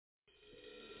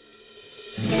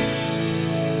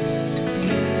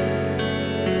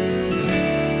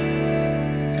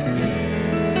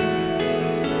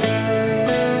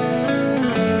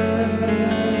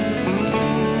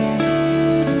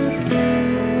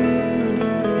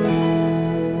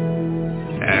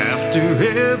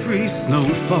every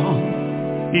snowfall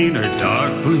in her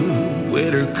dark blue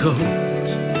winter coat.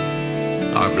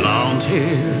 Our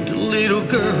blonde-haired little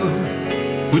girl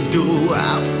would go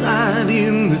outside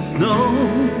in the snow.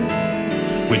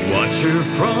 We'd watch her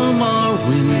from our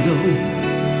window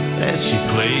as she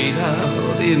played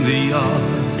out in the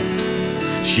yard.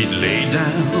 She'd lay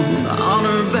down on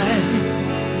her back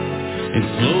and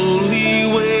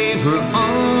slowly wave her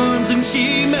arms, and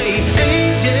she made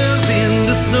angels in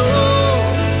the snow.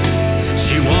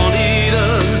 She wanted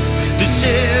us to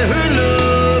share her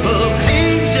love of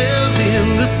angels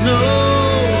in the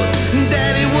snow.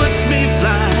 Daddy, watch me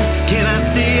fly. Can I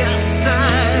stay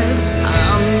outside?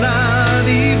 I'm not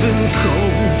even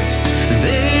cold.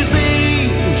 There's angels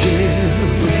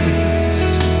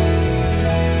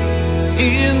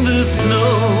in the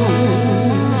snow.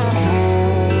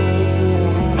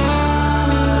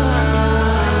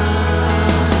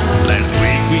 Last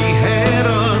week we had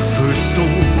our first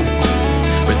storm,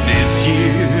 but this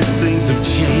year things have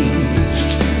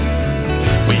changed.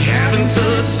 We haven't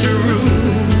touched her room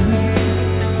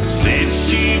since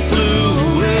she flew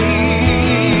away.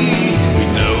 We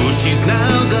know she's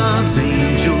now God's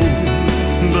angel,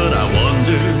 but I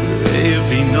wonder if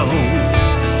he knows.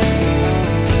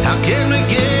 How can we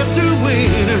get through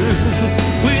winter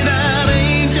without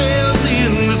angels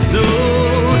in the snow?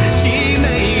 She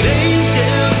made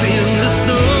angels in the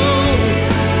snow.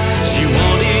 She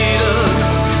wanted us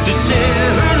to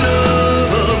share her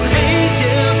love of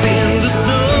angels in the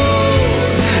snow.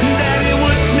 Daddy,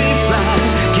 watch me fly.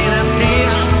 Can I stay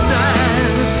outside?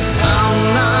 I'm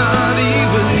not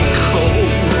even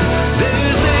cold.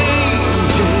 There's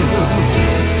angels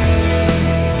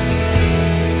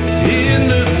in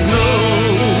the snow.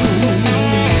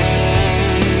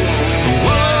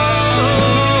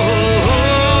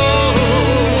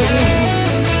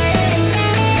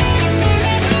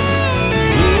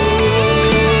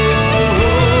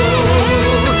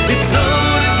 It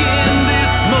snowed again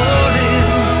this morning,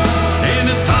 and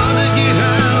it's hard to get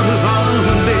out of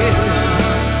our bed.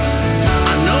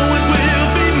 I know it will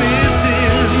be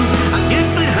missing. I guess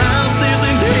the house is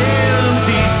an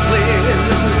empty sled.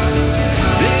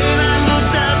 Then I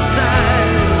looked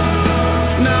outside.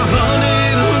 Now, honey,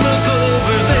 look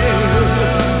over there.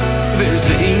 There's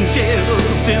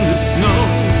angels in the snow,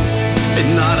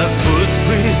 and not a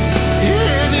footprint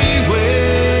anywhere.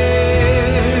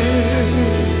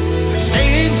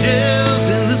 Angels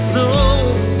in the snow.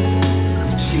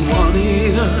 She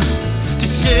wanted us to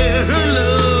share her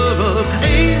love of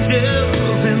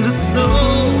angels in the snow.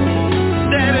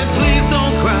 Daddy, please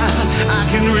don't cry. I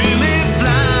can really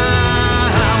fly.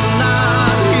 I'm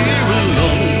not here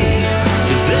alone.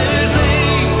 There's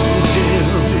angels.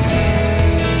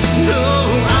 No,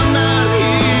 I'm not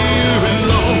here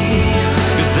alone.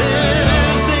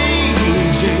 There's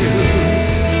angels.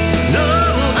 No,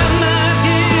 I'm not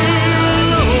here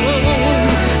alone.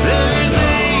 There's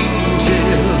angels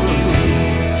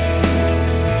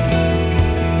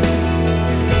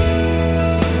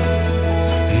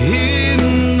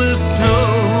in the snow.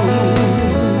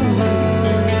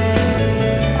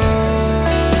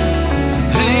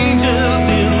 Angels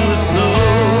in the snow.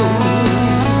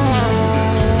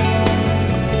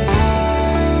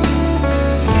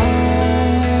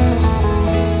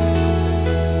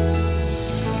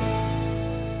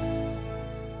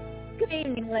 Good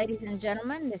evening, ladies and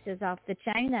gentlemen. This is Off the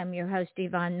Chain. I'm your host,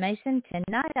 Yvonne Mason.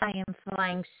 Tonight I am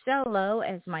flying solo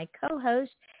as my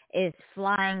co-host is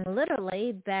flying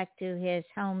literally back to his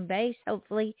home base.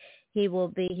 Hopefully he will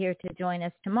be here to join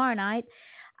us tomorrow night.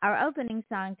 Our opening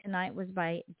song tonight was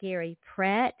by Gary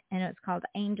Pratt, and it's called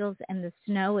Angels in the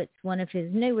Snow. It's one of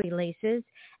his new releases.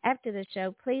 After the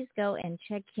show, please go and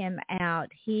check him out.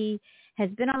 He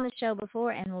has been on the show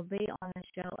before and will be on the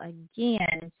show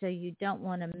again, so you don't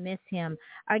want to miss him.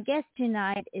 Our guest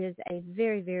tonight is a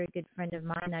very, very good friend of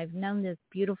mine. I've known this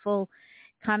beautiful,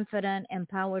 confident,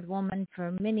 empowered woman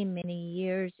for many, many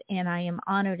years, and I am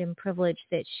honored and privileged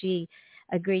that she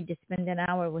agreed to spend an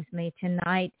hour with me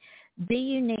tonight. The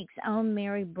Unique's own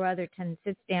Mary Brotherton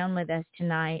sits down with us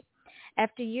tonight.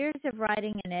 After years of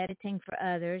writing and editing for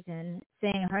others and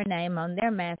seeing her name on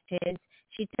their mastheads,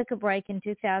 she took a break in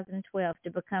 2012 to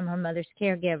become her mother's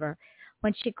caregiver.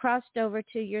 When she crossed over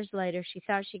 2 years later, she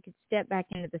thought she could step back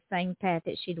into the same path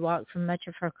that she'd walked for much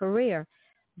of her career.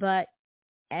 But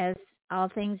as all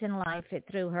things in life, it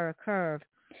threw her a curve.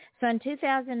 So in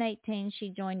 2018, she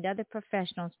joined other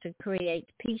professionals to create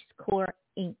PEACECORE,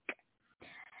 Inc.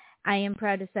 I am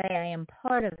proud to say I am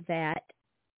part of that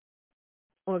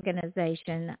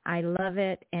organization. I love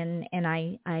it, and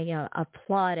I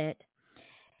applaud it.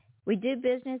 We do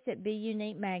business at Be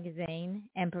Unique Magazine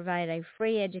and provide a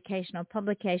free educational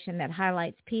publication that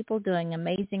highlights people doing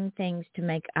amazing things to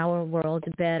make our world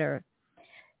better.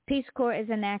 PEACECORE is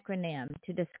an acronym.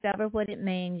 To discover what it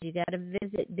means, you got to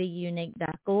visit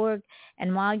beunique.org,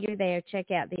 and while you're there, check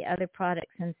out the other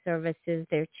products and services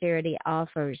their charity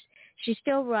offers. She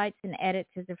still writes and edits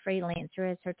as a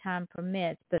freelancer as her time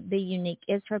permits, but Be Unique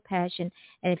is her passion,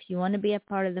 and if you want to be a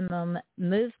part of the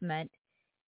movement,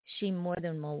 she more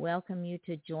than will welcome you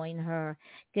to join her.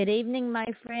 Good evening, my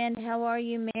friend. How are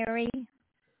you, Mary?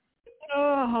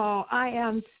 Oh, I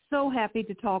am so happy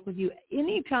to talk with you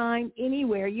anytime,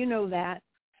 anywhere. You know that.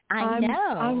 I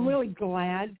know. I'm really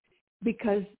glad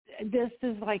because this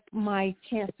is like my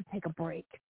chance to take a break.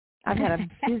 I've had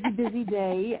a busy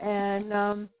day,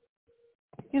 and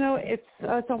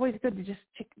it's always good to just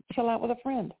chill out with a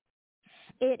friend.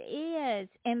 It is.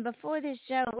 And before this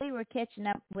show, we were catching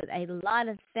up with a lot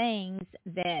of things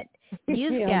that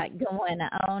you've got going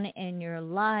on in your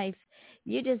life.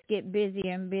 You just get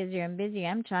busier and busier and busier.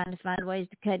 I'm trying to find ways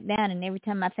to cut down, and every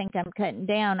time I think I'm cutting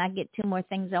down, I get 2 more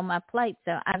things on my plate.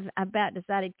 So I've about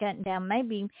decided cutting down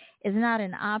maybe is not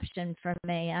an option for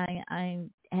me. I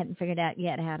hadn't figured out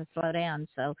yet how to slow down.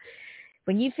 So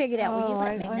when you figure it out, will you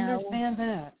let me know? I understand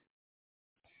that.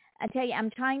 I tell you, I'm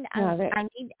trying.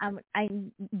 I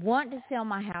want to sell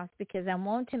my house because I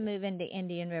want to move into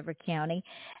Indian River County.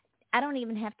 I don't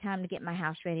even have time to get my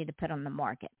house ready to put on the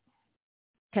market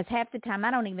because half the time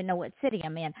I don't even know what city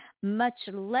I'm in, much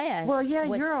less what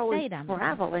you're always state I'm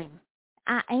traveling. in.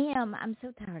 I am. I'm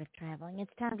so tired of traveling. It's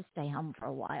time to stay home for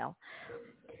a while.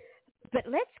 But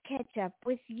let's catch up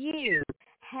with you.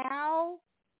 How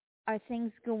are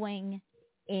things going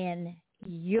in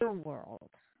your world?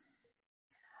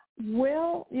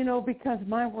 Well, because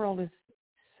my world is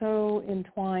so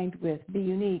entwined with Be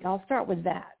Unique, I'll start with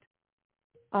that.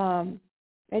 And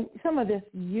some of this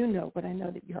but I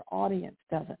know that your audience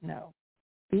doesn't know.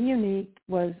 Be Unique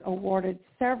was awarded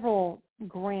several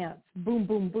grants, boom,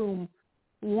 boom, boom,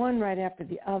 one right after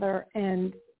the other.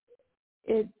 And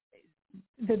the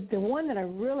one that I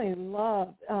really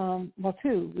loved,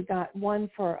 2. We got one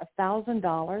for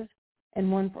 $1,000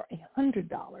 and one for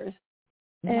 $100.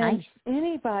 Nice. And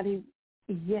anybody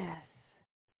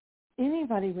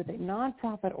with a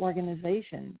nonprofit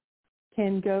organization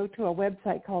can go to a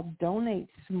website called Donate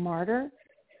Smarter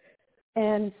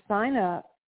and sign up.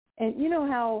 And you know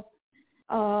how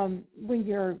when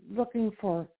you're looking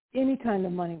for any kind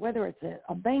of money, whether it's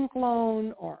a bank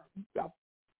loan or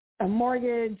a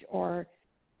mortgage or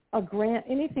a grant,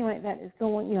 anything like that is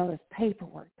going, there's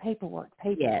paperwork.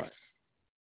 Yes.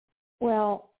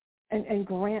 Well, and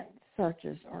grant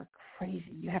searches are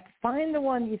crazy. You have to find the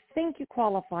one you think you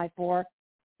qualify for,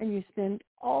 and you spend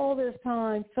all this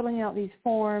time filling out these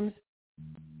forms.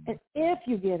 And if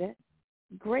you get it,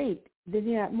 great. Then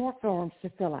you have more forms to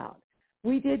fill out.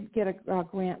 We did get a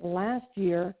grant last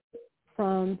year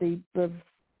from the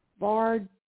Brevard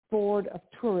Board of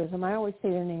Tourism. I always say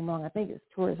their name wrong. I think it's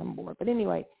Tourism Board. But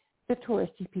anyway, the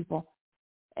touristy people.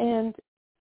 And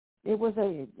it was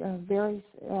a very,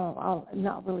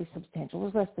 not really substantial.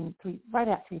 It was less than right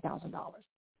at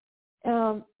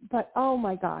 $3,000. But, oh,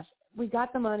 my gosh, we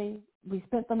got the money, we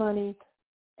spent the money,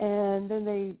 and then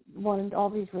they wanted all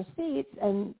these receipts,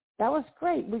 and that was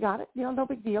great. We got it. No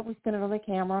big deal. We spent it on the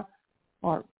camera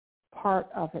or part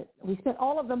of it. We spent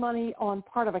all of the money on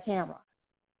part of a camera.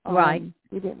 Right.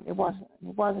 We didn't. It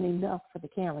wasn't enough for the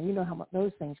camera. You know how much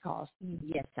those things cost.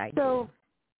 Yes, I do. So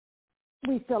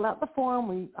we filled out the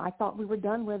form. I thought we were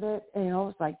done with it. And, it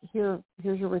was like, here's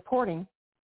your reporting.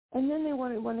 And then they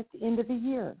wanted one at the end of the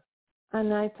year.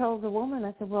 And I told the woman,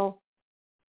 I said, well,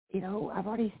 I've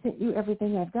already sent you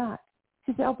everything I've got.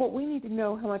 She said, but we need to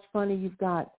know how much money you've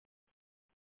got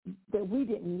that we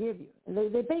didn't give you. And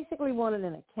they basically wanted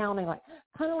an accounting,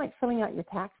 kind of like filling out your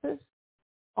taxes.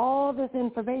 All this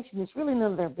information is really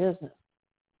none of their business.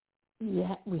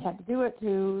 Yeah, we had to do it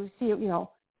to see,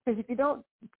 because if you don't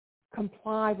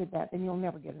comply with that, then you'll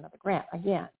never get another grant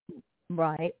again.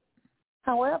 Right.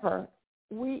 However,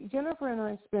 Jennifer and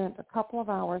I spent a couple of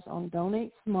hours on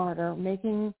Donate Smarter,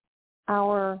 making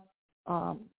our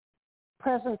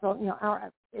presence.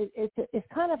 It's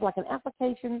kind of like an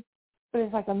application, but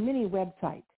it's like a mini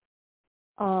website.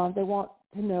 They want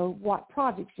to know what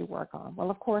projects you work on.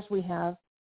 Well, of course, we have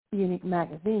the Unique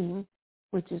Magazine,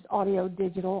 which is audio,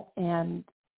 digital, and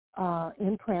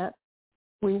in print.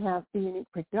 We have the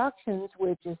Unique Productions,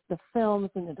 which is the films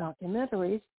and the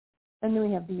documentaries, and then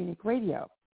we have the Unique Radio.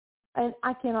 And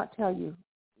I cannot tell you,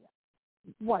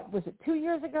 what was it, 2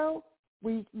 years ago?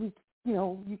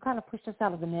 You kind of pushed us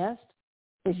out of the nest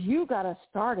because you got us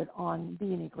started on the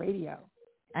Unique Radio.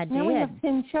 I did. Now we have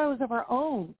 10 shows of our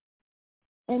own.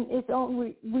 And it's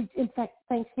only, in fact,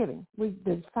 Thanksgiving.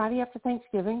 There's Friday after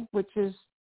Thanksgiving, which is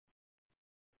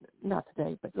not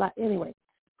today, but anyway,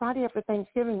 Friday after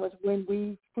Thanksgiving was when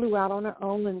we flew out on our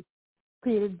own and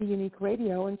created the Unique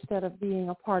Radio instead of being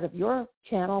a part of your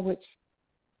channel, which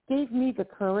gave me the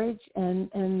courage and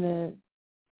the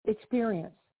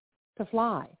experience to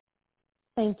fly.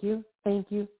 Thank you, thank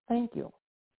you, thank you.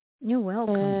 You're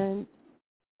welcome. And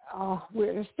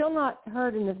we're still not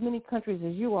heard in as many countries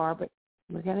as you are, but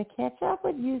we're going to catch up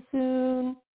with you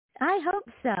soon. I hope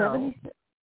so.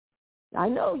 I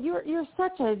know you're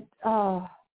such a.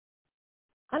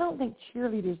 I don't think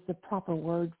cheerleader is the proper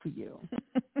word for you.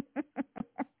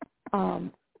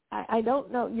 I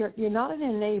don't know. You're not an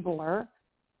enabler,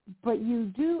 but you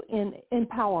do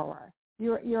empower.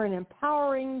 You're an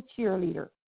empowering cheerleader.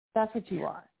 That's what you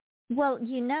are. Well,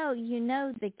 you know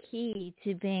the key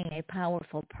to being a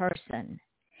powerful person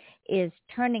is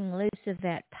turning loose of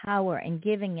that power and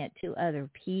giving it to other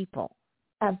people.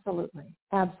 Absolutely,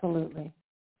 absolutely.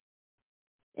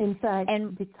 In fact,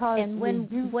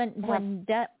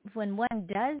 when one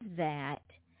does that,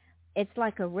 it's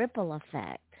like a ripple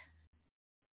effect.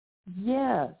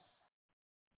 Yes.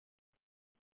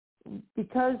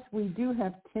 Because we do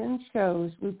have 10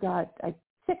 shows, we've got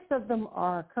 6 of them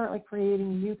are currently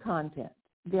creating new content.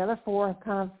 The other 4 have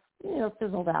kind of,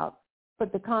 fizzled out.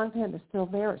 But the content is still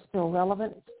there. It's still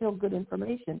relevant. It's still good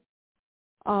information.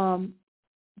 But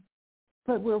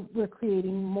we're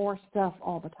creating more stuff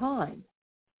all the time.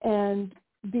 And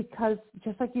because,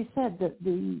 just like you said,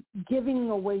 the giving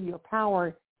away your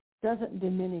power doesn't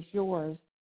diminish yours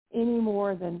any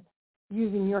more than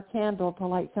using your candle to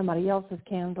light somebody else's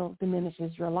candle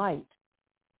diminishes your light.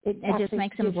 It just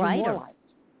makes them brighter.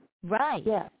 Right.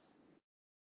 Yes.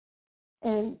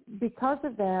 And because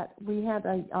of that, we had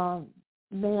a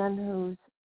man who's,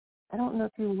 I don't know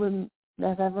if you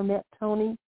have ever met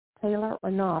Tony Taylor or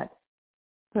not,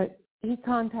 but he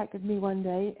contacted me one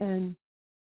day and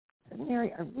said,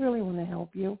 Mary, I really want to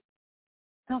help you.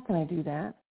 How can I do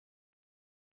that?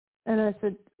 And I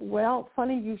said, well,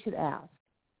 funny you should ask.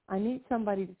 I need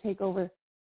somebody to take over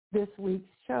this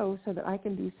week's show so that I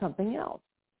can do something else.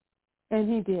 And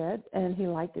he did, and he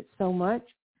liked it so much,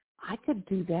 I could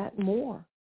do that more.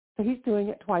 So he's doing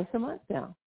it twice a month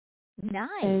now. Nice.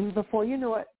 And before you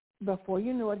know it,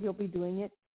 he'll be doing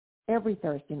it every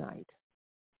Thursday night.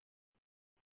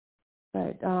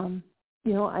 But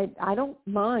I don't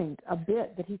mind a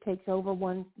bit that he takes over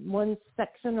one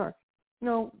section, or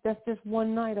that's just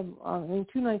one night 2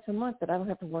 nights a month that I don't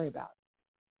have to worry about.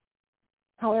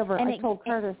 However, I told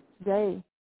Curtis today,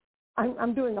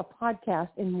 I'm doing a podcast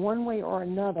in one way or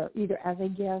another, either as a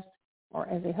guest or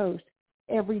as a host,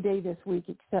 every day this week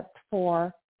except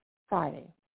for Friday.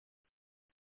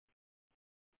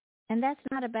 And that's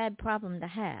not a bad problem to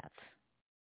have.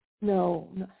 No.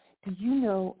 Do you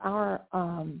know our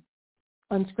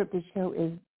unscripted show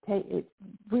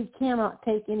we cannot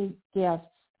take any guests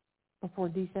before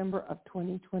December of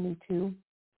 2022.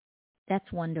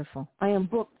 That's wonderful. I am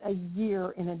booked a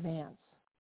year in advance.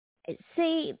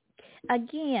 See,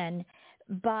 again,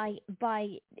 by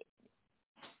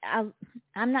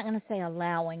I'm not going to say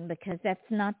allowing because that's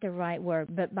not the right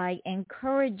word, but by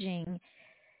encouraging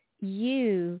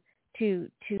you to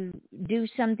do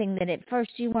something that at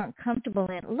first you weren't comfortable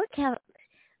in. Look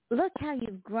how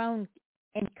you've grown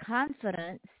in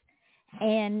confidence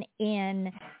and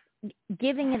in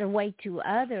giving it away to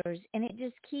others, and it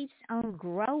just keeps on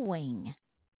growing.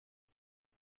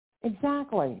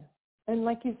 Exactly. And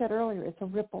like you said earlier, it's a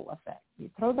ripple effect. You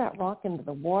throw that rock into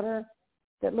the water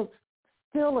that looks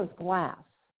still as glass,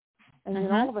 and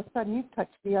then all of a sudden you've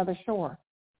touched the other shore.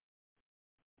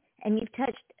 And you've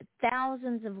touched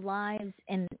thousands of lives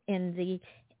in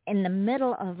the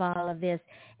middle of all of this.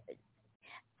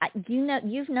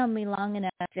 You've known me long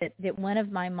enough that one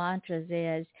of my mantras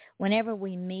is whenever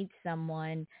we meet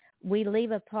someone, we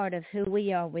leave a part of who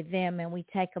we are with them and we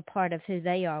take a part of who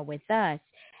they are with us.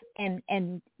 And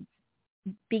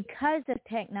because of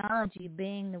technology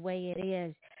being the way it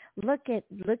is, look at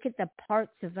the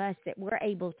parts of us that we're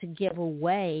able to give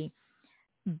away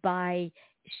by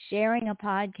sharing a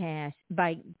podcast,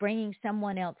 by bringing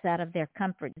someone else out of their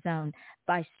comfort zone,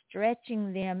 by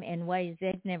stretching them in ways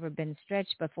they've never been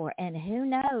stretched before. And who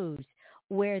knows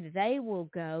where they will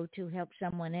go to help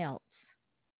someone else.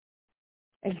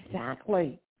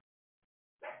 Exactly.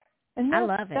 And I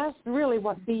love it. That's really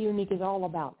what Be Unique is all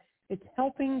about. It's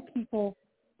helping people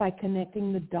by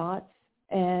connecting the dots,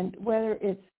 and whether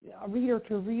it's a reader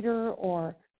to reader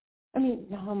or,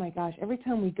 oh my gosh, every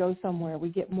time we go somewhere, we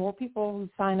get more people who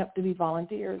sign up to be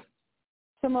volunteers.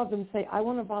 Some of them say, I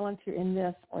want to volunteer in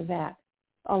this or that.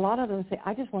 A lot of them say,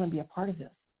 I just want to be a part of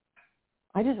this.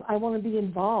 I want to be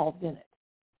involved in it.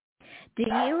 Do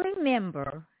you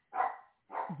remember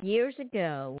years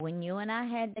ago when you and I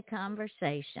had the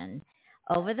conversation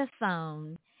over the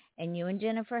phone and you and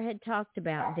Jennifer had talked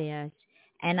about this,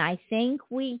 and I think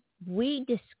we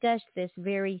discussed this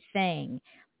very thing,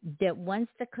 that once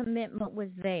the commitment was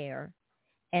there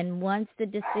and once the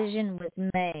decision was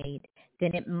made,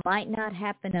 then it might not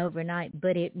happen overnight,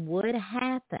 but it would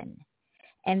happen,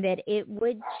 and that it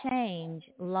would change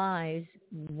lives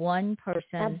one person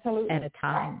Absolutely. at a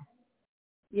time.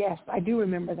 Yes, I do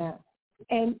remember that.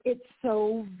 And it's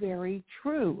so very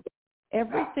true.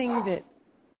 Everything that,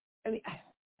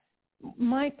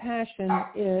 my passion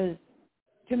is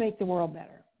to make the world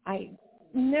better. I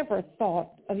never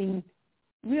thought,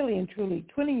 really and truly,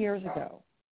 20 years ago,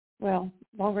 well,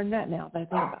 longer than that now, that I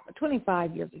think about it,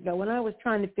 25 years ago, when I was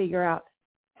trying to figure out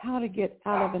how to get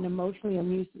out of an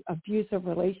emotionally abusive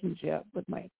relationship with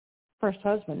my first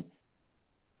husband,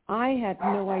 I had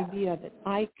no idea that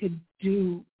I could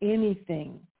do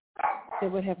anything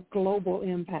that would have global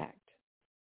impact.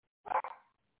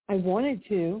 I wanted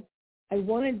to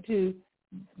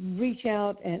reach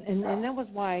out, and that was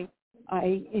why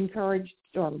I encouraged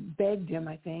or begged him,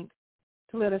 I think,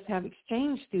 to let us have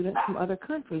exchange students from other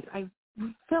countries. I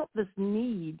felt this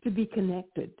need to be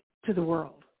connected to the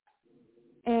world.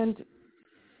 And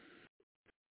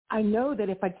I know that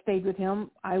if I'd stayed with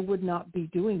him, I would not be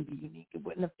doing Be Unique. It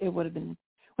would have been,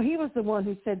 well, he was the one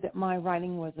who said that my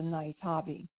writing was a nice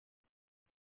hobby.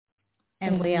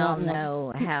 And we all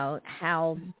know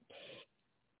how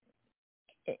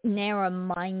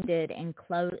narrow-minded and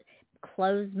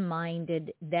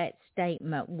closed-minded that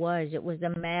statement was. It was a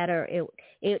matter,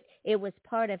 it was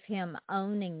part of him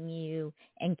owning you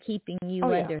and keeping you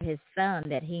under his thumb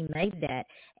that he made that.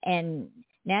 And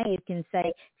now you can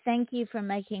say, thank you for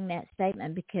making that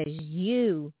statement, because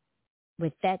you,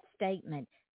 with that statement,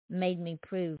 made me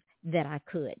prove that I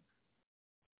could.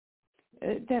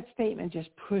 That statement just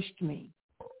pushed me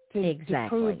to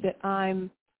Exactly. prove that I'm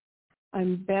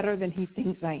better than he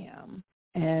thinks I am,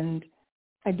 and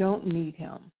I don't need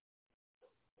him.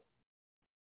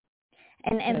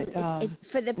 And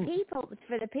for the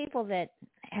people that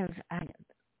have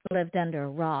lived under a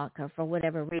rock or for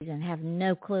whatever reason have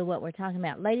no clue what we're talking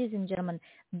about, ladies and gentlemen,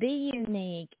 Be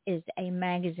Unique is a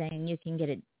magazine. You can get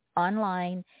it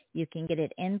online, you can get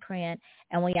it in print,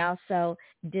 and we also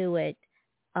do it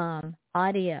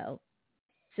audio.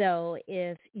 So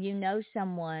if you know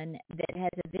someone that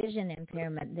has a vision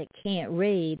impairment that can't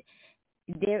read,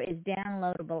 there is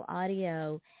downloadable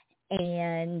audio,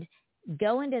 and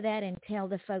go into that and tell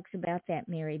the folks about that,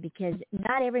 Mary, because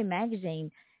not every magazine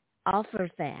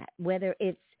offers that, whether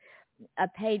it's a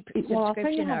paid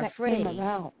subscription or free.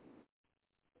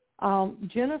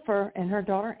 Jennifer and her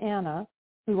daughter Anna,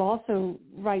 who also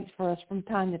writes for us from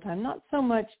time to time, not so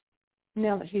much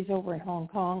now that she's over in Hong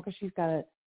Kong because she's got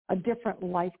a different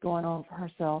life going on for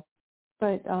herself,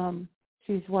 but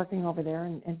she's working over there,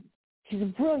 and she's a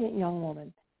brilliant young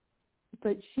woman.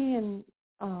 But she and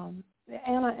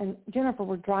Anna and Jennifer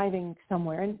were driving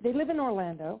somewhere, and they live in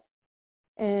Orlando,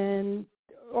 and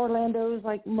Orlando's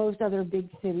like most other big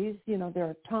cities. You know, there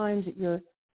are times that your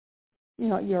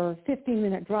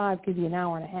 15-minute drive could be an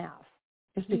hour and a half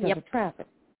just because of traffic.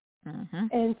 Mm-hmm.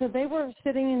 And so they were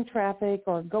sitting in traffic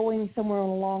or going somewhere on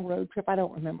a long road trip. I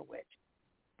don't remember which.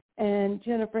 And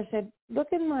Jennifer said, look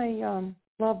in my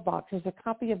glove box. There's a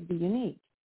copy of Be Unique.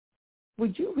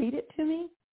 Would you read it to me?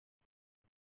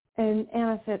 And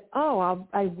Anna said,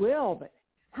 I will, but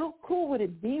how cool would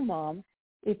it be, Mom,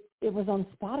 if it was on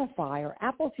Spotify or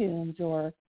Apple Tunes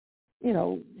or,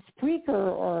 Spreaker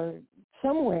or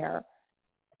somewhere?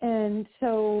 And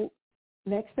so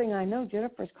next thing I know,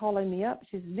 Jennifer's calling me up.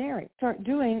 She says, Mary, start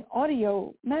doing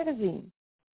audio magazine.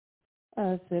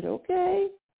 I said, okay.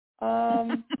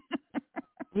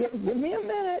 Give me a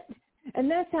minute. And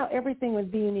that's how everything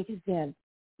with Be Unique has been.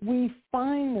 We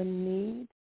find the need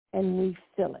and we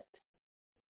fill it.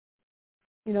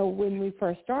 When we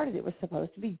first started, it was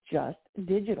supposed to be just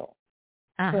digital.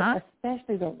 But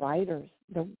especially the writers.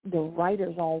 The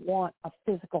writers all want a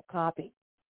physical copy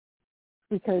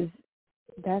because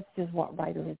that's just what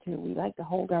writers do. We like to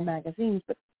hold our magazines.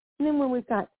 But then when we've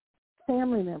got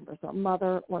family members, or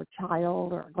mother or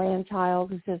child or grandchild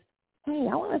who says, hey,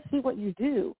 I want to see what you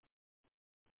do,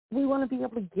 we want to be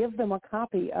able to give them a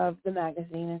copy of the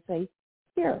magazine and say,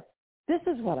 here, this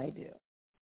is what I do.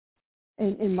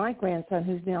 And my grandson,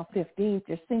 who's now 15,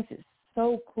 just thinks it's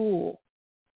so cool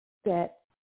that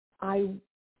I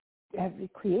have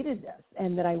created this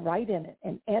and that I write in it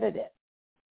and edit it.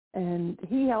 And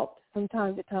he helps from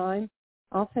time to time.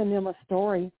 I'll send him a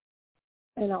story,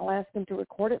 and I'll ask him to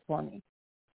record it for me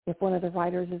if one of the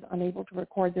writers is unable to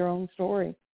record their own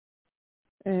story.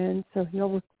 And so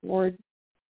he'll record,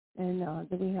 and then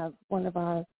we have one of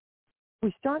our,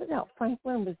 we started out,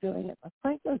 Franklin was doing it, but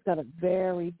Franklin's got a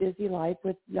very busy life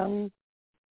with young,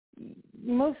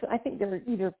 I think they're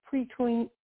either preteens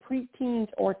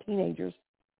or teenagers,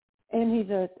 and he's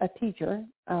a teacher,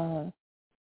 so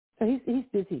he's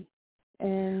busy.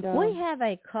 And we have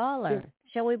a caller.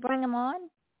 Shall we bring him on?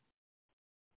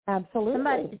 Absolutely.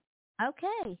 Somebody.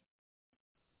 Okay.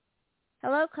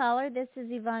 Hello, caller. This is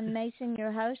Yvonne Mason,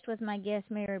 your host, with my guest,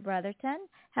 Mary Brotherton.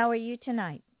 How are you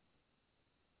tonight?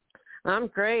 I'm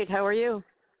great. How are you?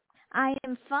 I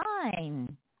am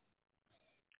fine.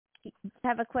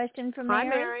 Have a question for Mary?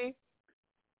 Hi, Mary.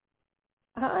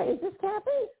 Hi, is this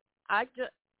Kathy?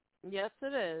 Yes,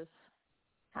 it is.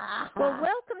 Well,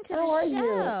 welcome to the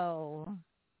show. You?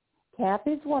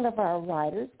 Kathy's one of our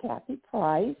writers, Kathy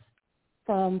Price,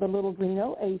 from the Little Green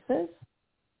Oasis,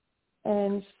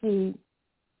 and she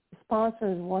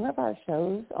sponsors one of our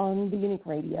shows on the Unique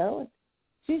Radio.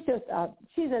 She's just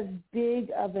she's as big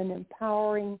of an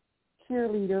empowering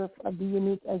cheerleader of the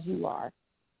Unique as you are.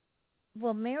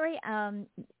 Well, Mary,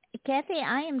 Kathy,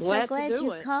 I am glad so glad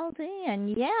you called in.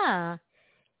 Yeah.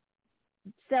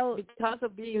 So because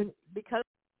of Unique,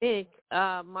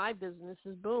 my business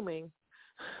is booming.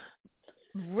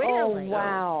 Really? Oh,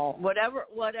 wow.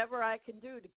 Whatever I can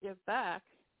do to give back,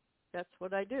 that's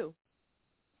what I do.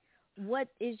 What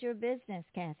is your business,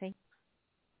 Kathy?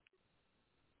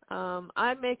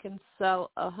 I make and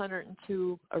sell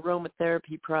 102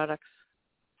 aromatherapy products.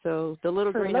 So the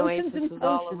Little Green Oasis is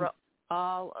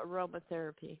all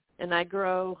aromatherapy. And I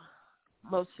grow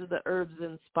most of the herbs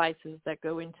and spices that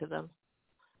go into them.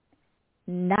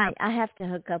 Nice. I have to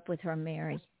hook up with her,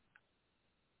 Mary.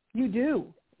 You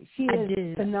do. She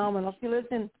is phenomenal. She lives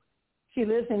in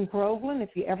Groveland. If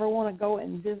you ever want to go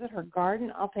and visit her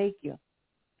garden, I'll take you.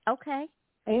 Okay.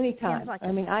 Anytime.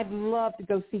 I mean, I'd love to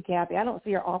go see Kathy. I don't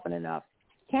see her often enough.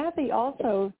 Kathy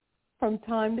also, from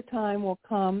time to time, will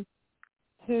come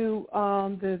to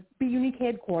the Be Unique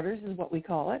headquarters, is what we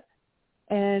call it.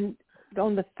 And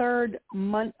on the third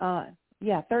Monday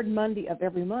of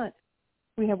every month,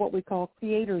 we have what we call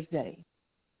Creators Day.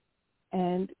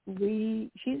 And you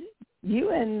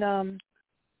and I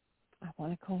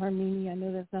want to call her Mimi. I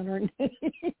know that's not her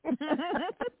name.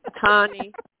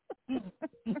 Connie.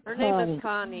 Her name is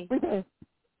Connie.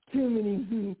 Too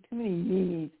many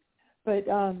Mimis. But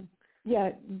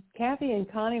Kathy and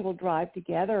Connie will drive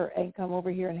together and come over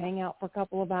here and hang out for a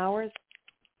couple of hours,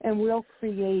 and we'll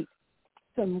create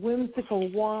some whimsical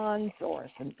wands or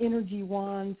some energy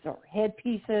wands or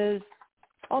headpieces.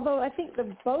 Although I think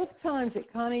both times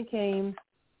that Connie came,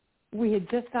 we had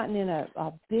just gotten in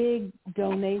a big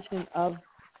donation of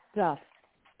stuff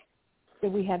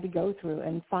that we had to go through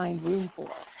and find room for.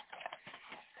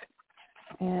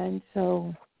 And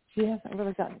so she hasn't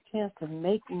really gotten a chance to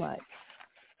make much.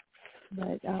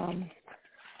 But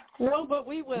no, but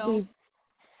we will.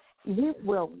 We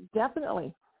will,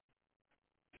 definitely.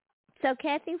 So,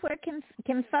 Kathy, where can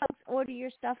folks order your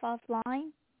stuff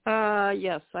offline?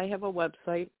 Yes, I have a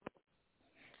website.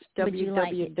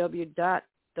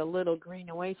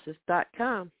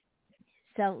 www.thelittlegreenoasis.com.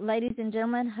 So, ladies and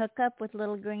gentlemen, hook up with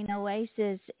Little Green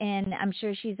Oasis, and I'm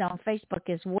sure she's on Facebook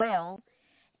as well.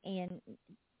 And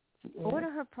order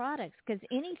her products, because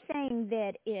anything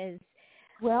that is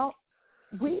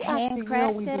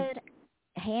handcrafted,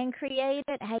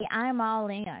 hand-created, hey, I'm all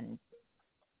in.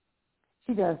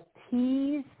 She does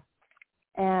teas,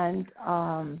 and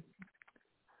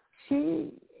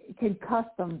she can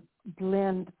custom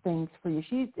blend things for you.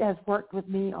 She has worked with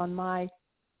me on my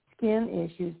skin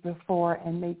issues before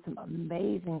and made some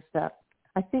amazing stuff.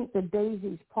 I think the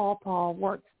Daisy's Paw Paw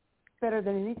works better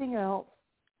than anything else,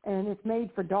 and it's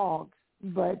made for dogs,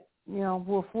 but,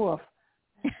 woof, woof.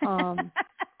 It's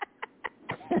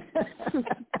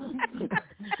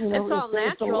all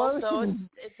natural,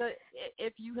 so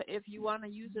if you want to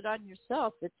use it on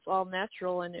yourself, it's all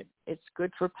natural, and it's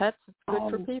good for pets. It's good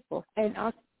for people. And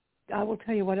I will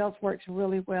tell you what else works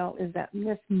really well is that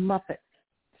Miss Muffet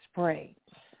spray.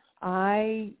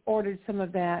 I ordered some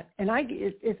of that, and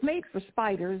it's made for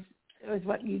spiders, is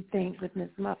what you'd think with Miss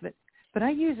Muffet. But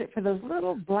I use it for those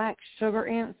little black sugar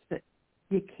ants that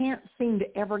you can't seem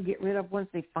to ever get rid of once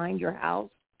they find your house.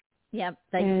 Yep,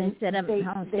 they sit up at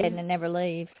homestead and never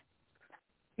leave.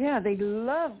 Yeah, they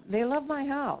love my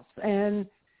house, and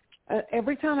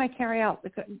every time I carry out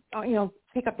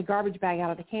pick up the garbage bag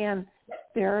out of the can,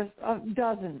 there's a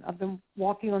dozen of them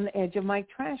walking on the edge of my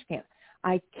trash can.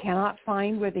 I cannot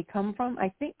find where they come from.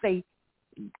 I think they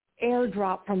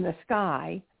airdrop from the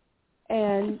sky,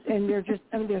 and they're just,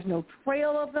 I mean, there's no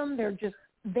trail of them. They're just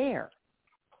there.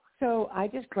 So I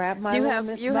just grab my you little have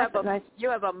Miss you Muffet have a and you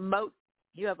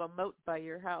have a moat by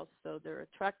your house, so they're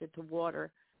attracted to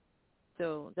water.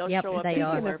 So they'll show up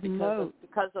everywhere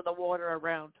because of the water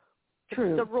around.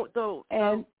 True.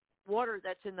 The water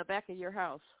that's in the back of your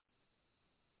house.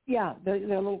 Yeah, the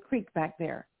little creek back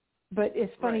there. But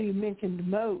it's funny you mentioned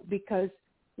moat, because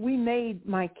we made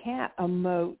my cat a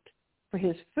moat for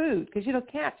his food. Because, you know,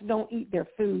 cats don't eat their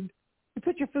food. You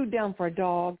put your food down for a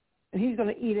dog, and he's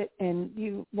going to eat it, and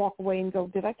you walk away and go,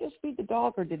 did I just feed the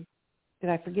dog, or did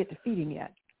I forget to feed him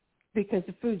yet? Because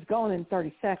the food's gone in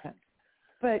 30 seconds.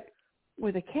 But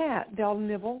with a cat, they'll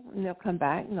nibble, and they'll come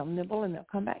back, and they'll nibble, and they'll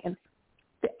come back. And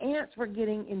the ants were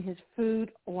getting in his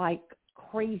food like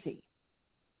crazy.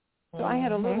 So I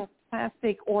had a little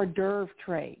plastic hors d'oeuvre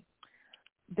tray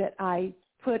that I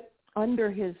put under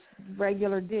his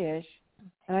regular dish,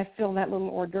 and I filled that little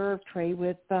hors d'oeuvre tray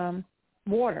with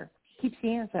water. Keeps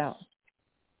the ants out.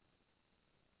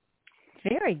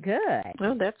 Very good.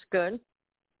 Well, that's good.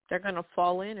 They're going to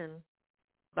fall in and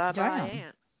bye-bye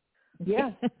ant.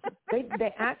 Yeah.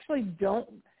 They actually don't.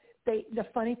 The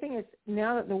funny thing is,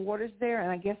 now that the water's there, and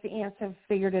I guess the ants have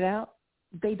figured it out,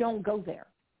 they don't go there.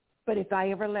 But if I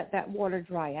ever let that water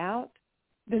dry out,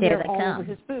 then they're all over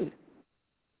his food.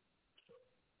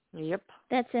 Yep.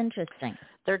 That's interesting.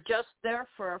 They're just there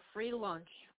for a free lunch.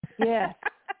 Yes.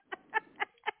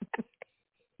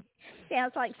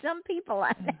 Sounds like some people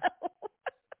I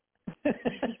know.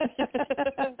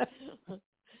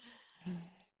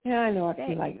 Yeah, I know I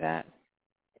feel like that.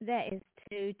 That is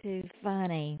too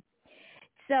funny.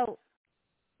 So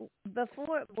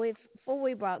before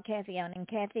we brought Kathy on, and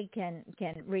Kathy can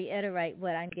reiterate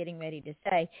what I'm getting ready to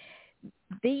say,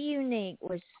 Be Unique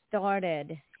was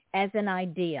started as an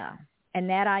idea, and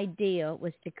that idea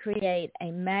was to create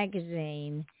a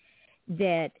magazine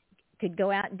that could go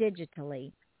out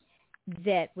digitally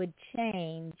that would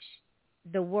change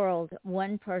the world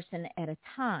one person at a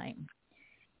time.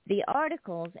 The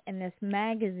articles in this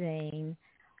magazine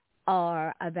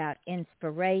are about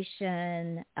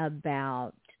inspiration,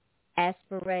 about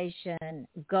aspiration,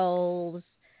 goals,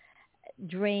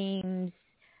 dreams,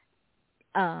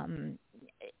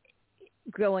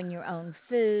 growing your own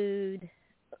food,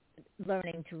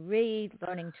 learning to read,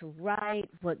 learning to write,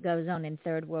 what goes on in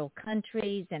third world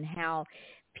countries, and how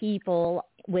people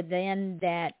within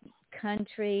that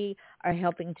country are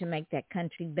helping to make that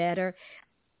country better.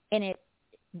 And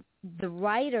the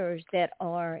writers that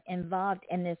are involved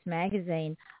in this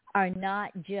magazine are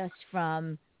not just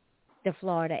from the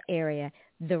Florida area.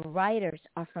 The writers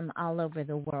are from all over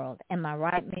the world. Am I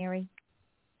right, Mary?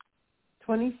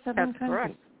 27 That's countries.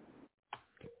 Correct.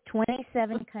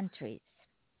 27 countries.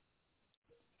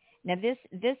 Now this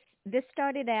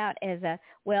started out as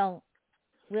we'll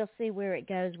see where it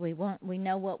goes. We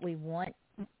know what we want.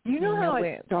 You know how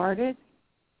it started?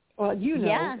 Well, you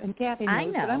know, and Kathy knows, I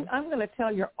know. but I'm going to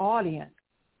tell your audience.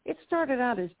 It started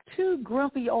out as two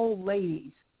grumpy old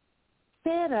ladies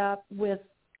fed up with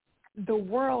the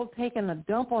world taking a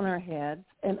dump on our heads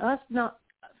and us not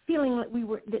feeling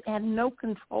that had no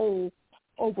control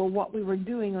over what we were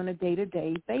doing on a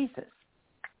day-to-day basis.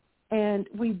 And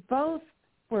we both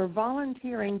were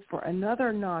volunteering for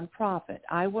another nonprofit.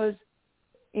 I was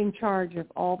in charge of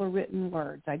all the written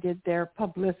words. I did their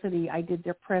publicity. I did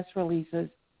their press releases.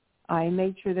 I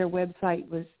made sure their website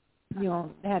was,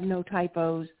 had no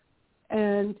typos.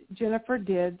 And Jennifer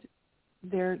did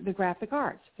the graphic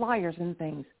arts, flyers and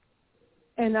things.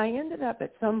 And I ended up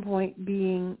at some point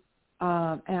being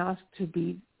asked to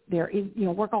be there,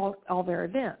 work all their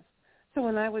events. So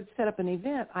when I would set up an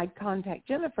event, I'd contact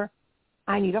Jennifer.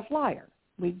 I need a flyer.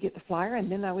 We'd get the flyer,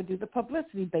 and then I would do the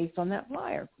publicity based on that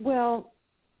flyer. Well,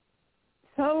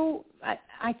 so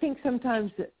I think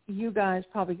sometimes that you guys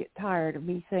probably get tired of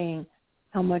me saying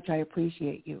how much I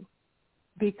appreciate you,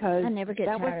 because I never get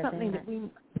tired was something of that we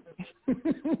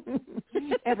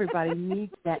everybody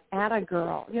needs that atta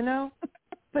girl,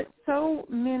 But so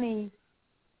many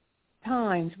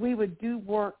times we would do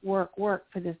work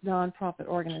for this nonprofit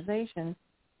organization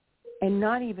and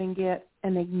not even get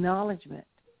an acknowledgement.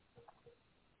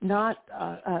 Not,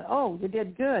 oh, you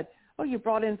did good. Oh, you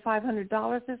brought in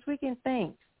 $500 this weekend?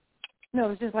 Thanks. No, it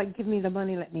was just like, give me the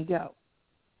money, let me go.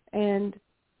 And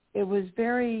it was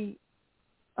very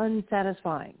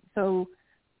unsatisfying. So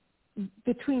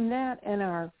between that and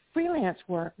our freelance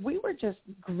work, we were just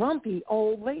grumpy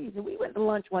old ladies. And we went to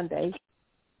lunch one day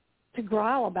to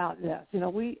growl about this.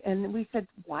 We said,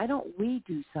 why don't we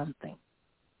do something?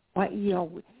 Why,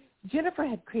 Jennifer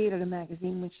had created a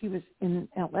magazine when she was in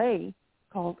L.A.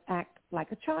 called Act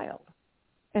Like a Child.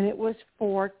 And it was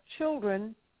for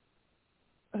children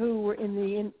who were in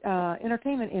the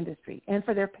entertainment industry and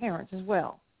for their parents as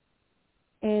well.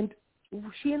 And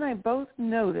she and I both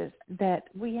noticed that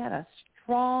we had a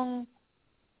strong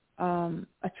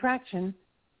attraction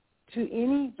to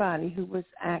anybody who was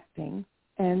acting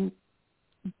and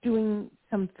doing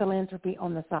some philanthropy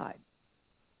on the side.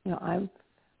 You know,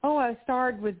 I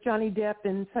starred with Johnny Depp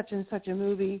in such and such a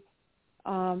movie.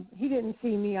 He didn't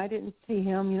see me, I didn't see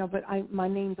him, you know, but my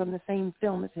name's on the same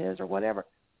film as his or whatever.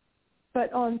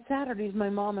 But on Saturdays, my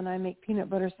mom and I make peanut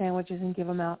butter sandwiches and give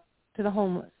them out to the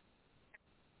homeless.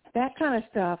 That kind of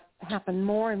stuff happened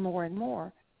more and more and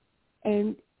more.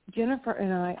 And Jennifer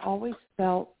and I always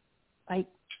felt like,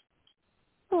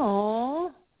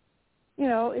 oh, you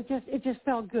know, it just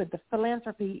felt good, the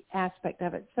philanthropy aspect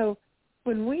of it. So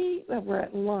when we were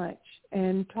at lunch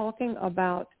and talking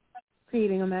about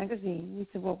creating a magazine, we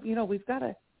said, well, you know, we've got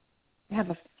to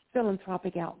have a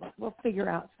philanthropic outlook. We'll figure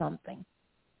out something.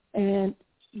 And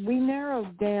we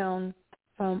narrowed down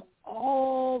from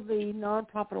all the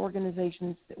nonprofit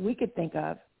organizations that we could think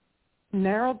of,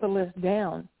 narrowed the list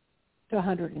down to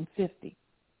 150.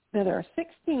 Now, there are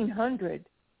 1,600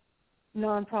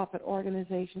 nonprofit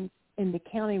organizations in the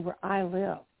county where I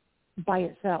live by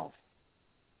itself.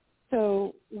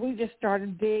 So we just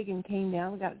started big and came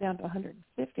down. We got it down to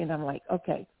 150, and I'm like,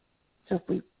 okay, so if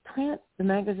we print the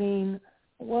magazine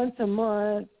once a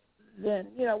month, then,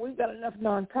 you know, we've got enough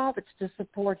nonprofits to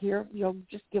support here. You know,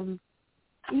 just give them,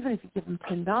 even if you give them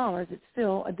 $10, it's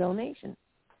still a donation.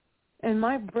 And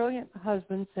my brilliant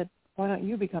husband said, why don't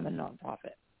you become a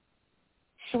nonprofit?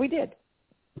 So we did.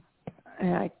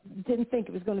 And I didn't think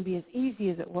it was going to be as easy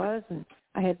as it was, and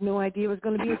I had no idea it was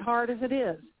going to be as hard as it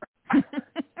is.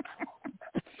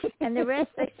 And the rest,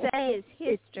 they say, is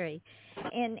history.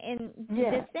 And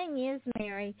yes. The thing is,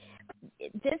 Mary,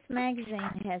 this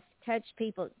magazine has touched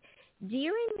people. Do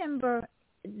you remember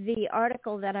the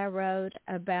article that I wrote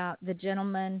about the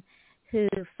gentleman who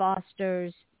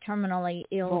fosters terminally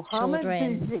ill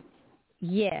children?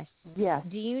 Yes. Yes.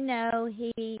 Do you know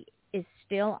he is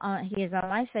on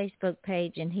my Facebook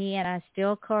page, and he and I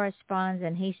still correspond,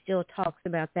 and he still talks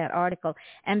about that article.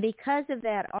 And because of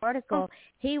that article,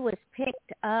 he was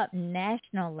picked up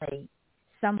nationally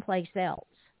someplace else.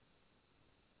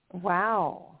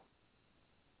 Wow.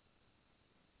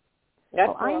 That's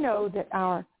well, awesome. I know that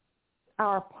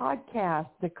our podcast,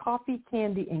 the Coffee,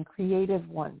 Candy, and Creative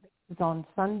one, is on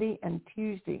Sunday and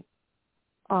Tuesday.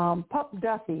 Pup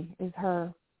Duffy is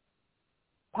her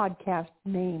podcast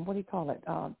name. What do you call it?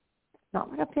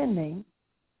 Not like a pen name.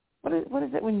 What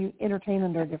is it when you entertain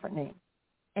under a different name?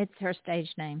 It's her stage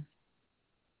name.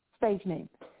 Stage name.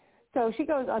 So she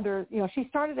goes under, you know, she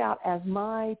started out as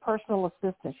my personal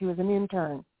assistant. She was an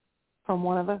intern from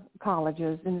one of the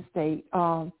colleges in the state,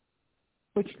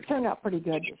 which turned out pretty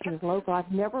good. She was local.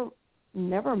 I've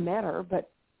never met her,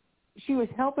 but she was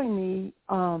helping me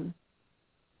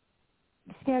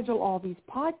schedule all these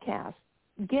podcast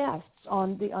guests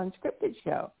on the Unscripted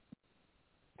show.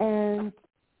 And,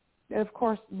 of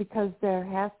course, because there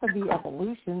has to be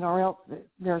evolution or else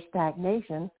there's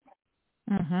stagnation,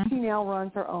 she now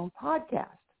runs her own podcast.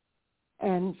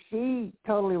 And she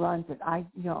totally runs it.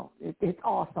 It's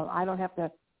awesome. I don't have to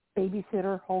babysit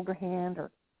her, hold her hand, or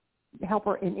help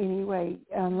her in any way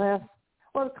unless,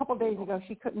 well, a couple of days ago,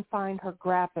 she couldn't find her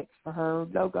graphics for her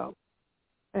logo.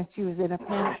 And she was in a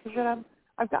panic. She said,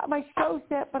 I've got my show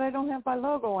set, but I don't have my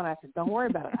logo. And I said, don't worry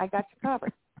about it. I got you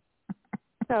covered.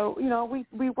 So, you know,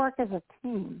 we work as a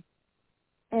team.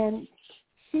 And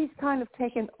she's kind of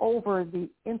taken over the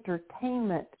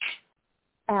entertainment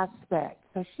aspect.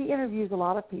 So she interviews a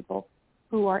lot of people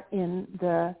who are in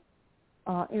the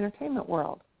entertainment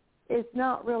world. It's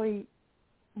not really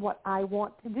what I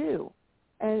want to do.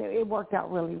 And it worked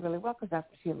out really, really well because that's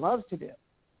what she loves to do.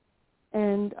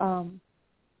 And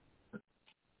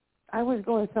I was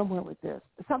going somewhere with this,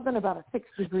 something about 6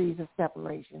 degrees of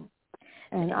separation.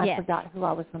 And I forgot who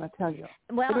I was going to tell you.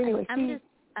 Well, but anyway,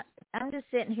 I'm just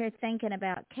sitting here thinking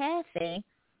about Kathy,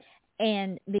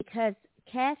 and because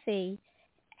Kathy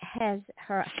has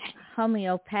her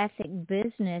homeopathic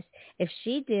business, if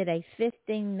she did a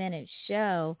 15-minute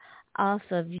show off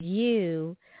of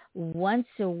you once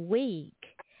a week,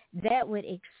 that would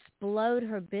explode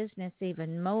her business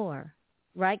even more.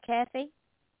 Right, Kathy?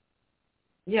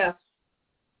 Yes.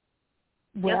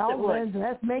 Well, yes,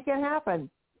 let's make it happen.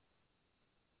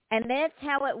 And that's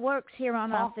how it works here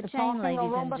on Off the Chain, ladies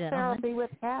and gentlemen. Aromatherapy with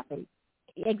Kathy.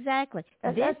 Exactly.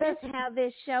 This is how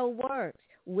this show works.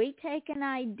 We take an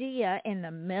idea in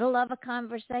the middle of a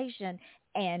conversation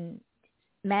and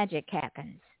magic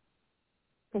happens.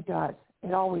 It does.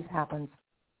 It always happens.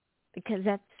 Because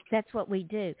that's what we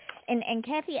do. And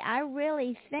Kathy, I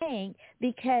really think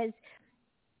because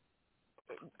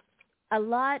a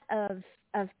lot of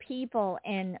people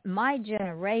in my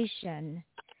generation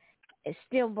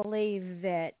still believe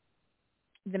that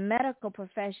the medical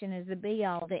profession is the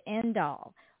be-all, the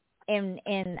end-all. And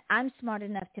I'm smart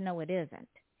enough to know it isn't.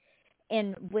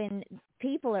 And when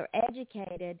people are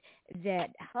educated that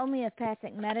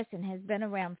homeopathic medicine has been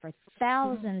around for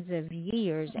thousands of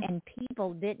years and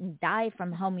people didn't die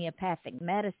from homeopathic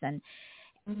medicine,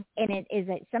 and it is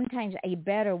sometimes a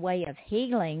better way of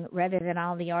healing rather than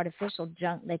all the artificial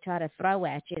junk they try to throw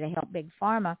at you to help Big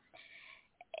Pharma,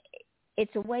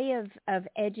 it's a way of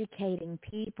educating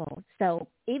people. So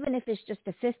even if it's just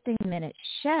a 15-minute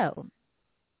show,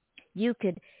 you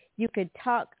could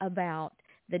talk about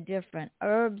the different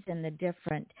herbs and the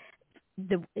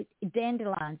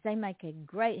dandelions. They make a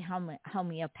great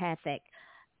homeopathic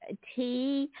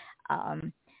tea,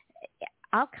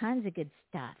 all kinds of good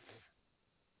stuff.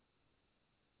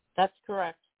 That's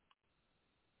correct.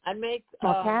 I make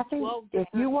Kathy, 12 if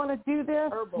you want to do this,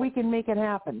 herbal. We can make it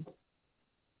happen.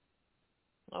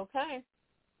 Okay.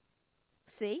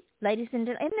 See, ladies and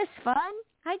gentlemen, isn't this fun?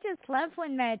 I just love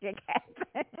when magic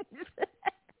happens.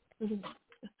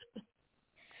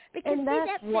 Because and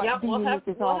that's what we'll have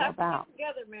is all to about.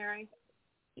 get together, Mary.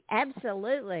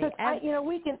 Absolutely.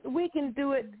 We can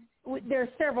do it. There are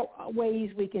several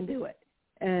ways we can do it,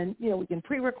 and we can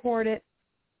pre-record it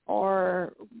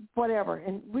or whatever,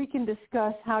 and we can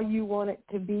discuss how you want it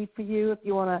to be for you. If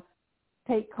you want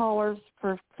to take callers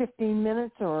for 15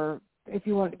 minutes, or if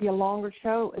you want it to be a longer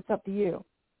show, it's up to you.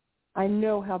 I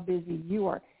know how busy you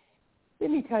are. Let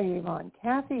me tell you, Yvonne,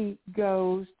 Kathy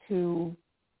goes to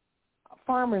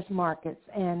farmers markets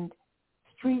and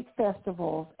street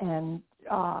festivals, and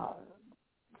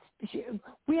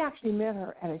we actually met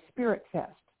her at a spirit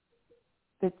fest.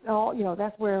 That's all,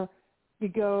 that's where you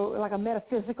go, like a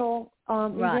metaphysical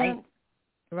event.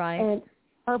 Right. And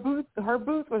her booth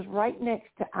was right next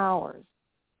to ours.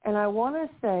 And I want to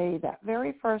say that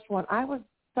very first one, I was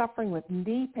suffering with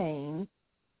knee pain,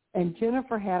 and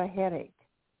Jennifer had a headache.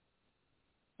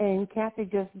 And Kathy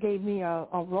just gave me a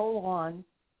roll-on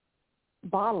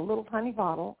bottle, little tiny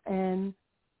bottle, and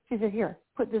she said, "Here,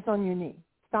 put this on your knee.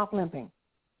 Stop limping."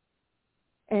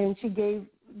 And she gave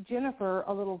Jennifer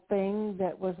a little thing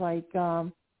that was like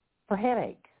for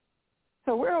headaches.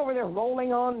 So we're over there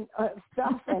rolling on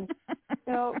stuff, and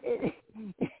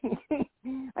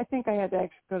I think I had to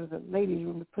actually go to the ladies'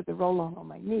 room to put the roll-on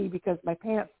my knee because my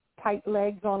pants tight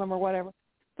legs on them or whatever.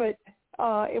 But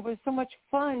it was so much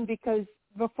fun because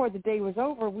before the day was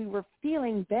over, we were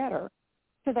feeling better.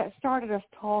 So that started us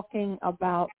talking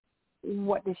about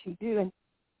what does she do. And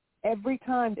every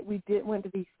time that we went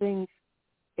to these things,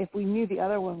 if we knew the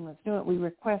other one was doing it, we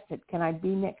requested, can I be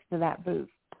next to that booth?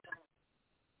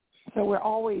 So we're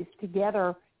always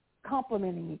together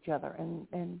complimenting each other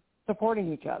and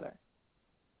supporting each other.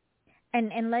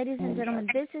 And ladies and gentlemen,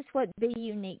 this is what Be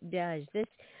Unique does.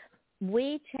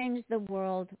 We change the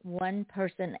world one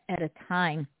person at a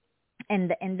time.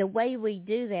 And the way we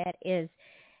do that is,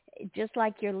 just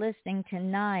like you're listening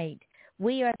tonight,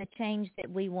 we are the change that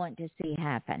we want to see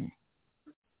happen.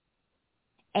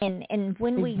 And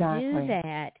when we do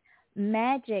that,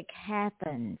 magic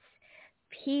happens.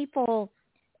 People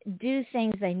do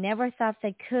things they never thought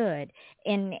they could.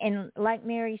 And like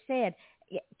Mary said,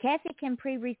 Kathy can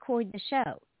pre-record the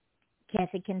show.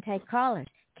 Kathy can take callers.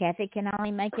 Kathy can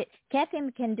only make it. Kathy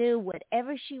can do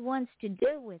whatever she wants to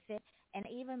do with it, and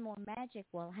even more magic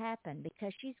will happen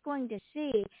because she's going to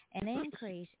see an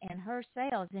increase in her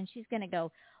sales, and she's going to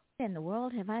go, what in the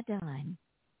world have I done?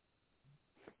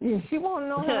 Yeah, she won't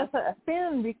know how to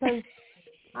spin because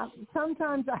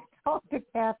sometimes I talk to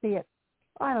Kathy at,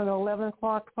 11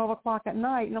 o'clock, 12 o'clock at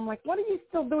night, and I'm like, what are you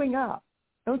still doing up?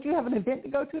 Don't you have an event to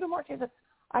go to tomorrow? She said,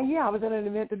 yeah, I was at an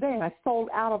event today, and I sold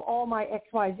out of all my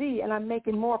XYZ, and I'm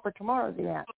making more for tomorrow's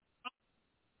event.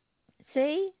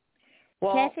 See?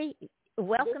 Well, Kathy,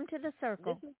 welcome to the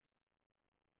circle.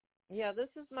 This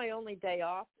is my only day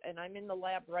off, and I'm in the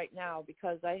lab right now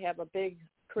because I have a big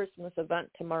Christmas event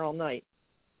tomorrow night.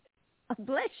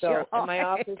 Bless your heart. My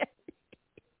office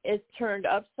is turned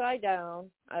upside down.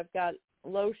 I've got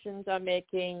lotions I'm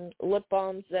making, lip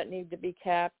balms that need to be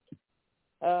capped,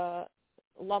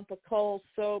 lump of coal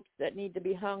soaps that need to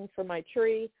be hung for my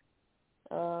tree.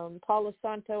 Palo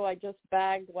Santo I just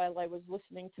bagged while I was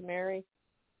listening to Mary.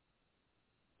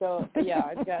 So,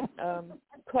 I've got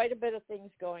quite a bit of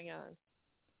things going on.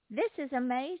 This is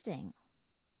amazing.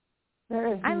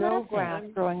 There is no grass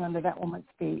growing under that woman's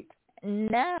feet.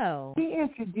 No.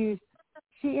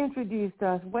 She introduced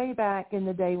us way back in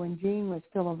the day when Gene was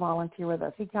still a volunteer with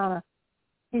us.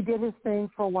 He did his thing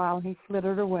for a while, and he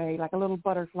flittered away like a little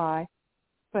butterfly.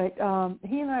 But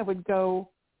he and I would go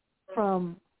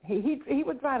from he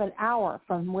would drive an hour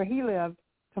from where he lived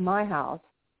to my house,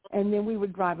 and then we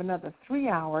would drive another 3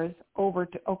 hours over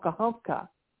to Okahumpka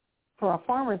for a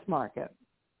farmer's market.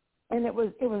 And it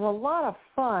was a lot of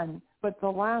fun, but the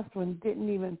last one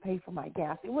didn't even pay for my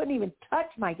gas. It wouldn't even touch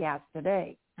my gas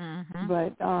today. Mm-hmm.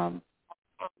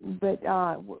 But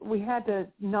we had to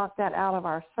knock that out of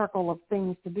our circle of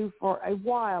things to do for a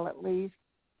while at least,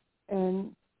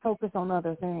 and focus on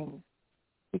other things,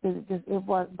 because it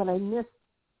was. But I missed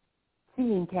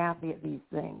seeing Kathy at these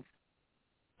things.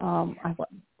 I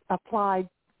applied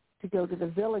to go to the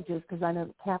villages because I know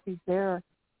that Kathy's there.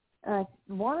 And I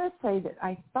want to say that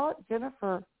I thought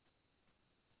Jennifer,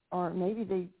 or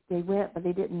maybe they went, but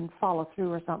they didn't follow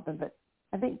through or something. But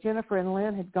I think Jennifer and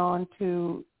Lynn had gone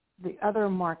to the other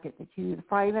market that you do, the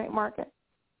Friday night market.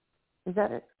 Is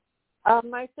that it?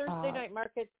 My Thursday night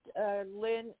market,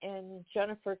 Lynn and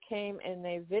Jennifer came and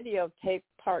they videotaped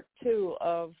part 2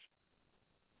 of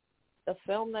the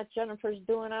film that Jennifer's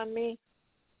doing on me.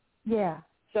 Yeah.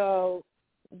 So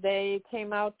they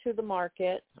came out to the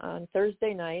market on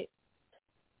Thursday night,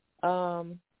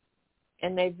 and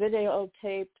they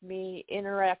videotaped me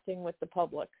interacting with the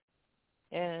public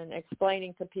and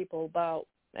explaining to people about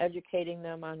educating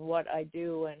them on what I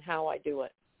do and how I do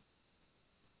it.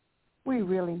 We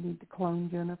really need to clone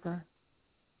Jennifer.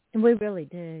 We really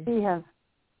do.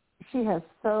 She has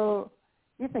so,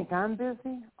 you think I'm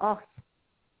busy? Oh,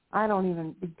 I don't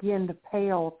even begin to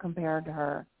pale compared to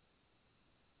her.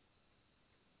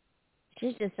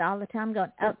 She's just all the time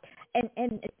going up.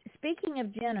 And speaking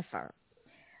of Jennifer,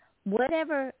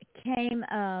 whatever came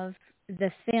of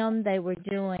the film they were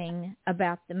doing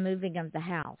about the moving of the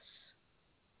house?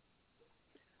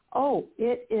 Oh,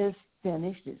 it is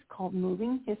finished. It's called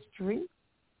Moving History.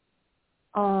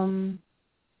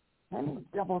 Let me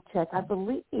double check. I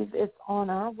believe it's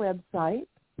on our website.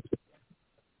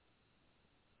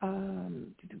 We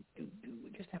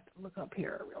just have to look up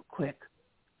here real quick.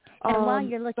 And while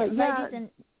you're looking,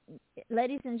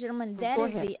 ladies and gentlemen, that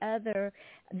is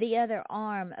the other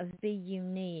arm of Be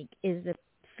Unique, is the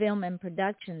film and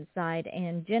production side,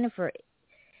 and Jennifer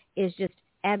is just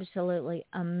absolutely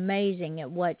amazing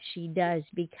at what she does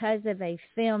because of a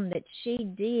film that she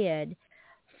did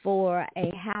for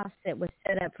a house that was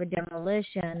set up for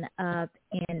demolition up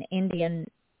in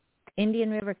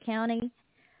Indian River County.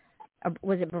 Or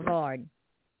was it Brevard?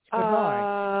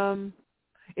 Brevard.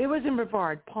 It was in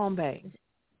Brevard, Palm Bay.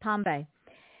 Palm Bay.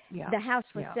 Yeah. The house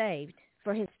was saved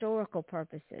for historical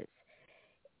purposes.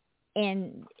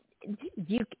 And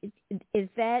is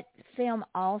that film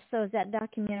also, is that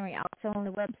documentary also on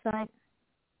the website?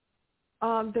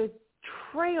 The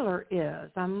trailer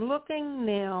is. I'm looking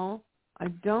now. I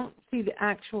don't see the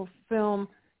actual film.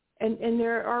 And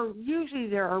there are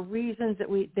reasons that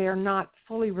they are not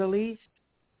fully released.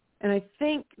 And I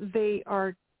think they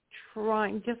are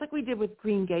trying, just like we did with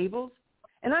Green Gables.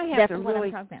 And I have That's to what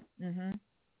really, I'm talking about. Mm-hmm.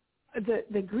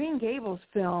 The Green Gables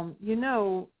film,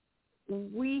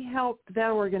 we helped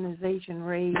that organization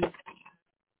raise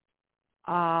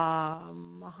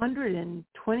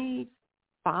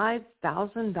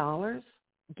 $125,000.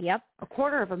 Yep.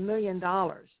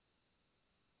 $250,000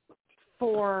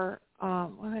 for,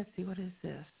 let's see, what is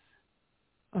this?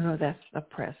 Oh, no, that's a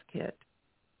press kit.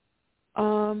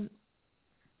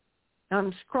 I'm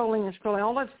scrolling and scrolling.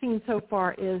 All I've seen so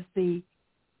far is the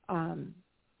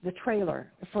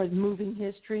trailer for Moving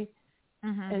History.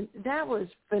 Mm-hmm. And that was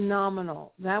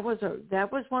phenomenal. That was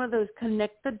one of those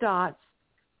connect the dots,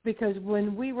 because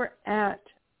when we were at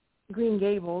Green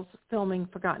Gables filming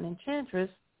Forgotten Enchantress,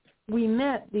 we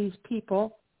met these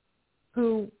people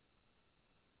who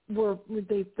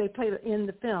they played in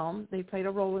the film. They played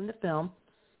a role in the film,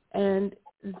 and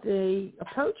they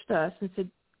approached us and said,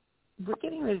 "We're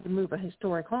getting ready to move a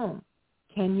historic home.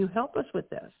 Can you help us with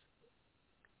this?"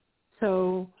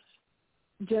 So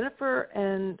Jennifer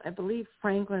and I believe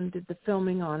Franklin did the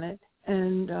filming on it,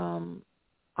 and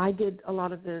I did a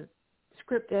lot of the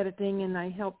script editing, and I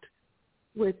helped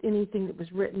with anything that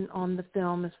was written on the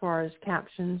film as far as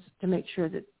captions to make sure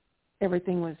that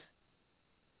everything was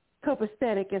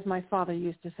copacetic, as my father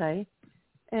used to say.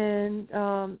 And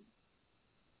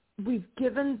we've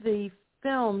given the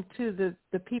film to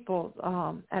the people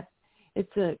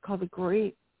called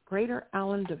the Greater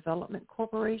Allen Development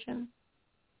Corporation.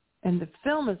 And the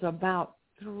film is about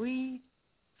 3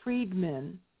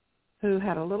 freedmen who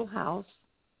had a little house,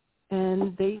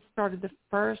 and they started the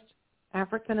first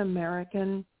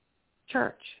African-American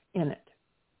church in it.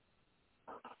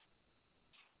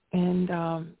 And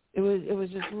it was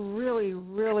just really,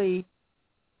 really,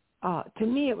 to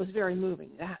me, it was very moving.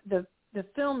 The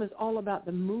film is all about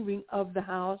the moving of the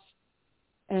house,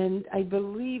 and I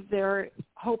believe they're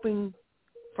hoping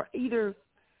for either,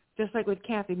 just like with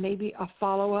Kathy, maybe a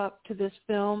follow-up to this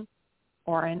film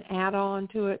or an add-on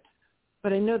to it.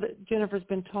 But I know that Jennifer's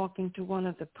been talking to one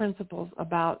of the principals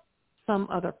about some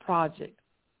other project.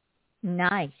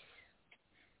 Nice.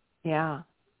 Yeah.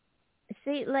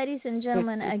 See, ladies and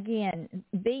gentlemen, again,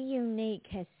 Be Unique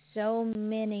has so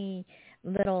many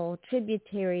little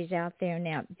tributaries out there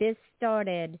now. This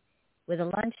started with a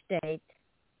lunch date.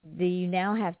 You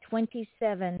now have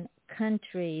 27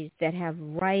 countries that have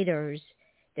writers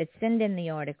that send in the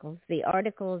articles. The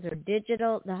articles are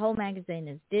digital. The whole magazine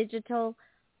is digital,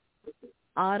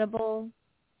 Audible,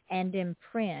 and in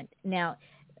print. Now,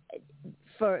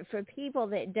 for people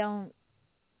that don't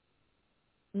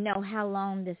know how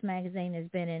long this magazine has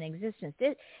been in existence,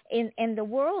 in the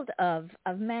world of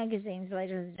magazines,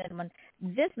 ladies and gentlemen,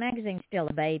 this magazine's still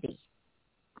a baby.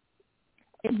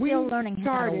 It's still learning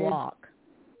how to walk.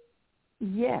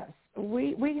 Yes.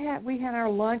 We had our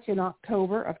lunch in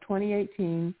October of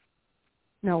 2018.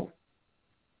 No,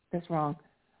 that's wrong.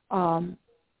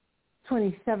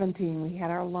 2017 we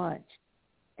had our lunch.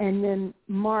 And then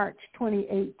March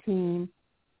 2018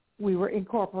 we were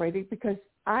incorporated because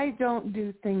I don't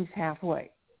do things halfway.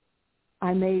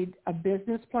 I made a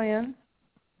business plan,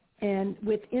 and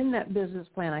within that business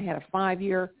plan I had a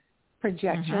 5-year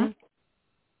projection.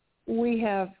 We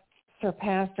have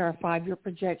surpassed our 5-year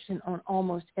projection on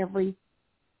almost every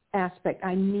aspect.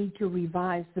 I need to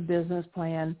revise the business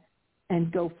plan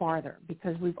and go farther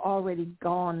because we've already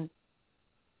gone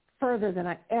further than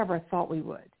I ever thought we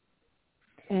would.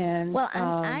 And well,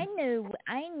 I knew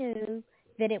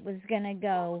that it was going to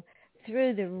go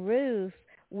through the roof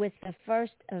with the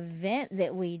first event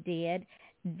that we did.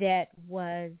 That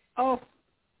was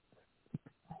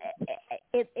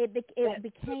It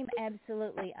became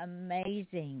absolutely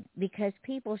amazing because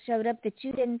people showed up that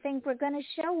you didn't think were going to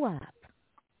show up.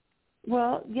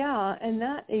 Well, yeah, and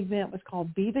that event was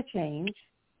called Be the Change,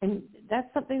 and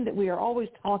that's something that we are always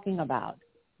talking about.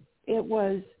 It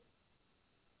was,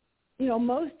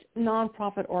 most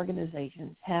nonprofit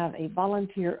organizations have a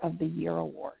Volunteer of the Year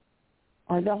award,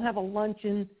 or they'll have a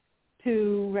luncheon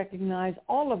to recognize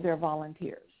all of their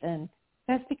volunteers, and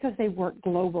that's because they work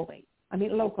locally.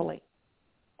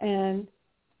 And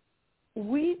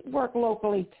we work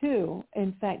locally, too.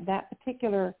 In fact, that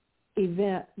particular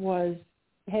event was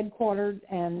headquartered,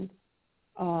 and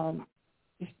the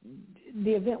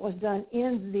event was done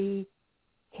in the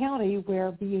county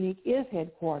where Be Unique is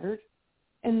headquartered.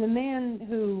 And the man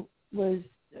who was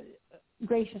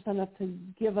gracious enough to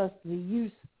give us the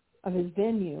use of his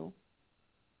venue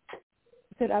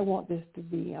said, I want this to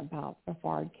be about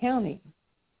Brevard County.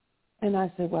 And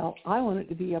I said, well, I want it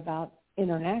to be about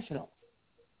international.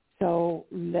 So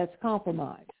let's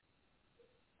compromise.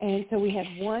 And so we had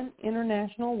one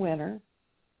international winner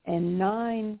and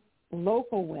 9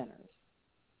 local winners,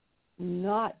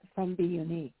 not from Be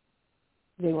Unique.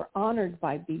 They were honored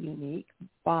by Be Unique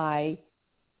by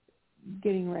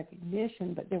getting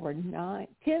recognition, but there were 10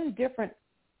 different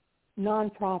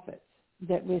nonprofits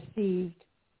that received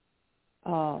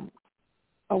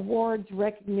awards,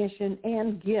 recognition,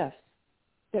 and gifts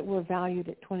that were valued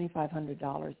at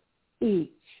 $2,500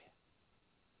 each.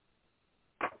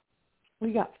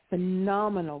 We got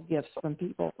phenomenal gifts from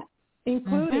people,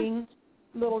 including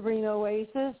Little Green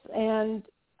Oasis, and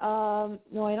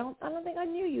no, I don't think I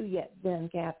knew you yet then,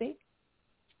 Kathy.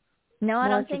 No, I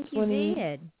don't think you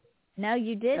did. No,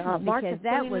 you didn't, because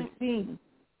that was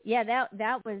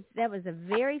that was the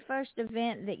very first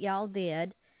event that y'all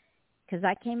did, because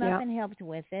I came up and helped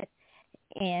with it,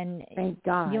 and thank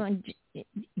God.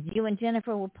 You and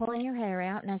Jennifer were pulling your hair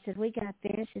out, and I said, we got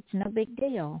this. It's no big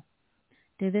deal.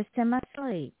 Do this to my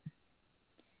sleep.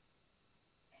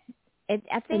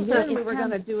 I think and then we were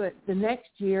going to do it the next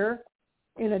year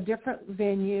in a different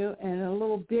venue and a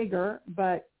little bigger,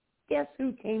 but guess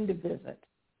who came to visit?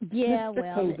 Yeah,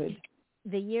 Mr. COVID.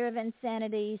 The year of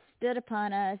insanity stood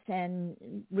upon us and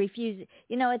refused.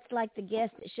 It's like the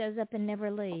guest that shows up and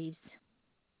never leaves.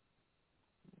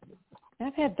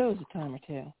 I've had those a time or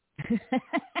two.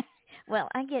 Well,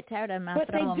 I get tired of them. I but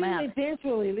throw them out. But they do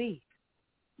eventually leave.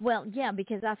 Well, yeah,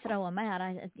 because I throw them out.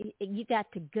 You got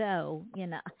to go,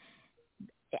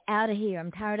 out of here.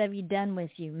 I'm tired of you, done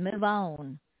with you. Move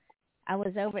on. I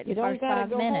was over it the first 5 minutes. You don't got to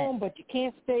go home, but you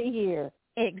can't stay here.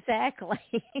 Exactly.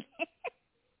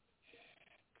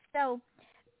 So,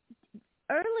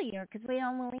 earlier, because we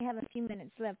only have a few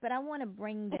minutes left, but I want to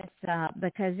bring this up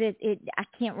because I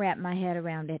can't wrap my head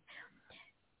around it.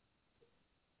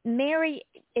 Mary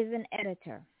is an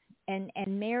editor, and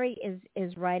Mary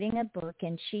is writing a book,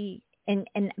 and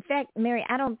in fact, Mary,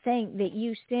 I don't think that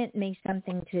you sent me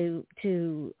something to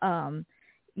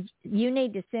you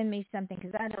need to send me something,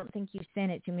 because I don't think you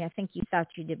sent it to me. I think you thought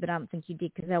you did, but I don't think you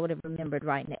did, because I would have remembered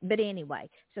writing it. But anyway,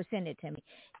 so send it to me.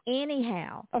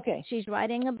 Anyhow, okay. She's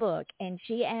writing a book, and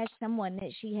she asked someone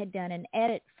that she had done an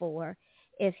edit for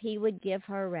if he would give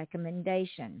her a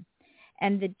recommendation.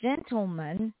 And the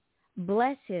gentleman,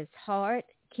 bless his heart,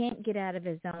 can't get out of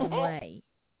his own way,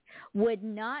 would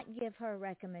not give her a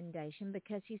recommendation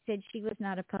because he said she was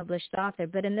not a published author.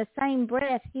 But in the same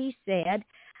breath, he said,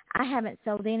 I haven't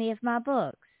sold any of my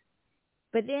books.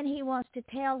 But then he wants to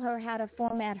tell her how to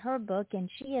format her book, and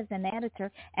she is an editor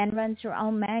and runs her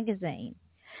own magazine.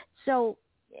 So,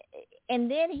 and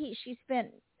then she spent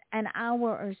an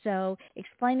hour or so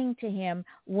explaining to him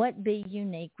what Be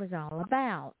Unique was all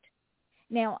about.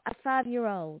 Now, a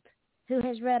 5-year-old who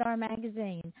has read our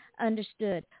magazine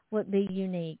understood what Be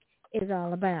Unique is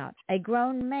all about. A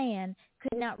grown man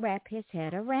could not wrap his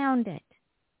head around it.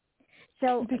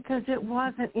 So, because it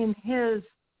wasn't in his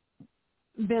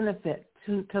benefit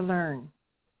to learn.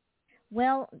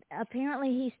 Well, apparently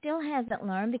he still hasn't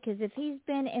learned, because if he's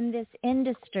been in this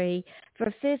industry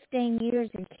for 15 years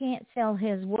and can't sell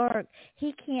his work,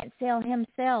 he can't sell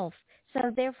himself. So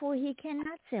therefore he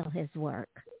cannot sell his work.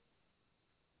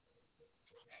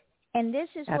 And this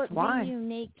is what Be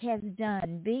Unique has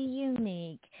done. Be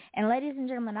Unique. And ladies and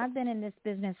gentlemen, I've been in this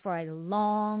business for a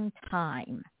long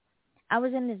time. I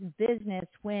was in this business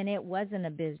when it wasn't a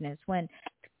business, when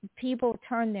people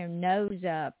turned their nose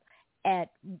up at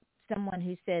someone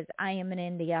who says, I am an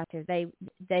indie author.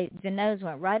 The nose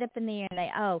went right up in the air,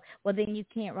 and well, then you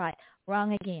can't write.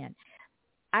 Wrong again.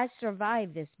 I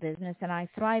survived this business, and I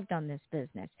thrived on this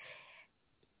business.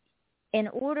 In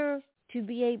order to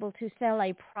be able to sell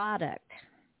a product,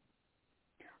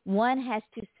 one has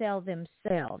to sell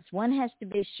themselves. One has to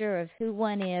be sure of who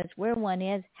one is, where one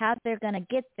is, how they're going to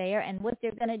get there, and what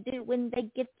they're going to do when they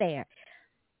get there.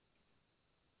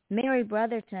 Mary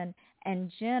Brotherton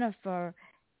and Jennifer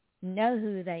know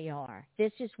who they are.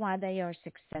 This is why they are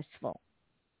successful.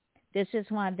 This is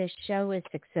why this show is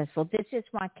successful. This is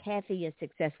why Kathy is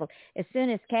successful. As soon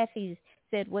as Kathy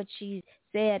said what she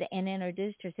said and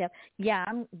introduced herself,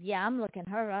 I'm looking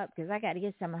her up, because I got to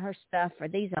get some of her stuff for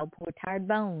these old poor tired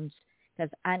bones,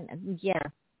 because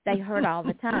they hurt all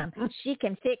the time. She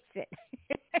can fix it.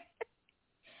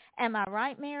 Am I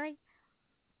right, Mary?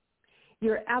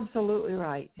 You're absolutely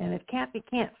right. And if Kathy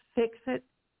can't fix it,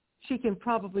 she can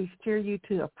probably steer you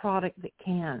to a product that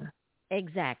can.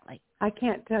 Exactly. I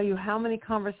can't tell you how many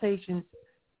conversations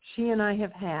she and I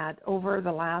have had over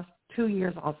the last 2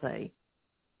 years, I'll say,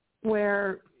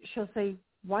 where she'll say,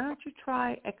 why don't you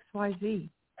try XYZ?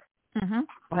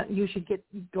 Mm-hmm. You should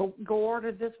go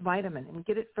order this vitamin and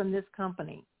get it from this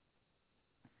company.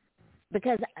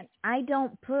 Because I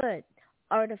don't put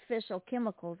artificial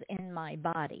chemicals in my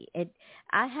body.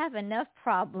 I have enough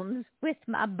problems with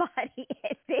my body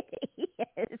as it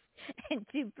is, and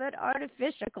to put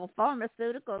artificial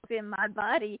pharmaceuticals in my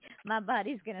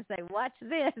body's going to say, watch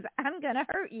this, I'm going to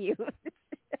hurt you.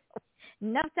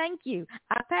 No, thank you.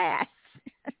 I pass.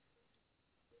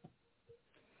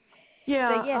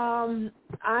 Yeah, so, yes.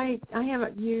 I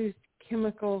haven't used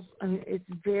chemicals. I mean, it's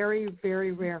very,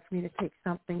 very rare for me to take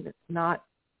something that's not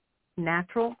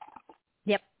natural.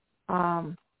 Yep.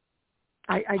 I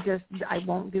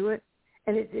won't do it.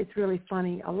 And it's really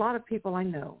funny. A lot of people I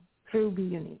know through Be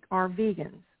Unique are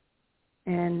vegans.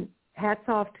 And hats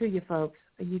off to you folks.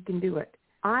 You can do it.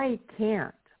 I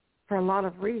can't for a lot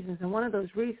of reasons. And one of those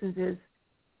reasons is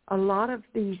a lot of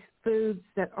these foods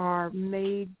that are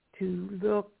made to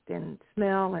look and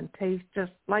smell and taste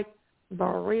just like the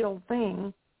real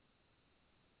thing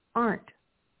aren't.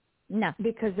 No.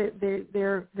 Because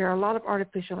there are a lot of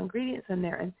artificial ingredients in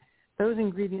there, and those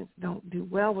ingredients don't do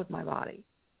well with my body.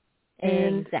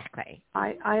 And exactly.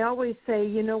 I always say,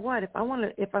 you know what, if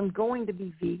I'm going to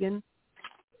be vegan,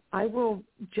 I will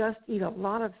just eat a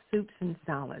lot of soups and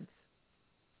salads.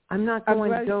 I'm not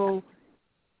going to go.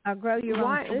 I'll grow your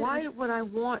own food. Why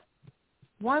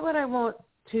would I want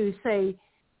to say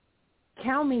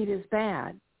cow meat is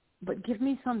bad, but give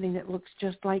me something that looks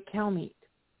just like cow meat?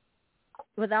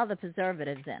 With all the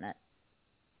preservatives in it.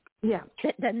 Yeah.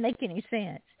 That doesn't make any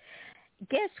sense.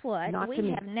 Guess what?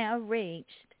 We have now reached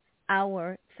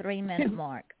our 3-minute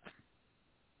mark.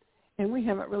 And we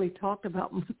haven't really talked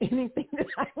about anything that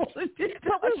I wanted to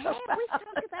talk about. We've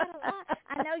talked about a lot.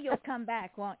 I know you'll come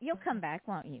back, won't you?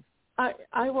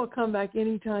 I will come back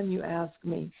anytime you ask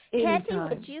me. Anytime. Kathy,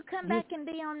 would you come back and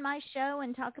be on my show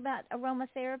and talk about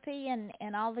aromatherapy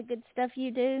and all the good stuff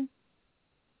you do?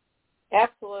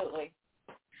 Absolutely.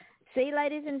 See,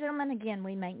 ladies and gentlemen, again,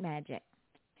 we make magic.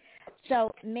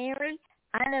 So, Mary,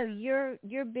 I know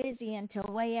you're busy until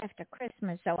way after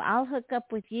Christmas, so I'll hook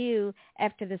up with you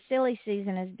after the silly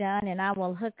season is done, and I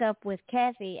will hook up with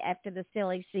Kathy after the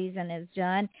silly season is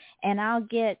done, and I'll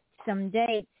get some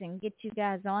dates and get you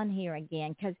guys on here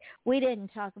again, because we didn't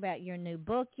talk about your new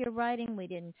book you're writing. We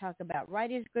didn't talk about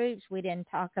writers groups. We didn't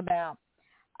talk about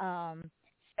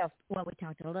stuff. Well, we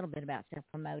talked a little bit about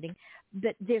self-promoting,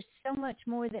 but there's so much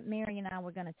more that Mary and I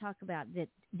were going to talk about that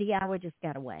the hour just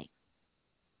got away.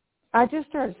 I just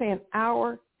started saying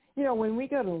hour. You know, when we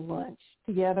go to lunch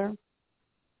together,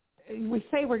 we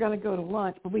say we're going to go to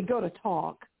lunch, but we go to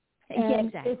talk. And yeah,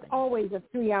 exactly. It's always a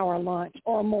 3-hour lunch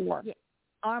or more. Yeah.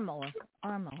 Or more.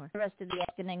 The rest of the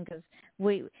afternoon, because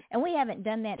we haven't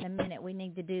done that in a minute. We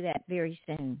need to do that very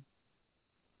soon.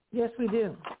 Yes, we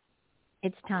do.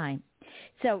 It's time.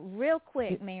 So real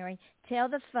quick, Mary, tell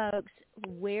the folks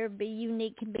where Be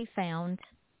Unique can be found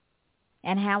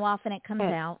and how often it comes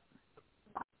out.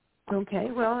 Okay.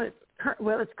 Well, it's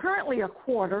currently a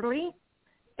quarterly,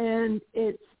 and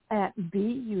it's at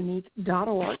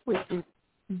beunique.org, which is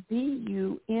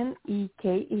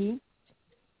BUNEKE.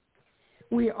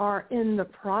 We are in the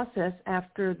process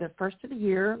after the first of the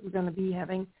year. We're going to be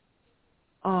having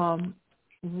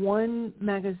one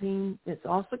magazine that's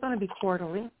also going to be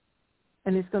quarterly,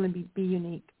 and it's going to be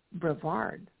Unique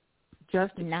Brevard,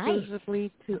 just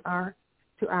exclusively to our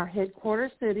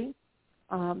headquarters city,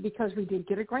 because we did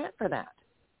get a grant for that.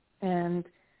 And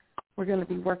we're going to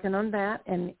be working on that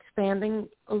and expanding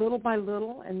a little by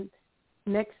little. And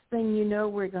next thing you know,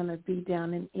 we're going to be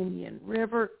down in Indian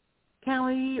River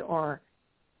County or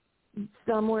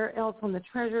somewhere else on the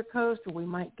Treasure Coast, or we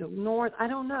might go north. I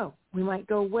don't know. We might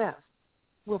go west.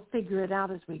 We'll figure it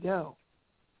out as we go.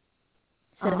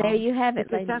 So there you have it,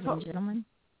 ladies and gentlemen.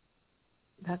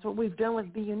 That's what we've done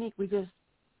with Be Unique. We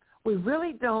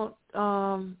really don't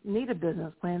need a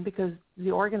business plan because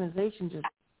the organization just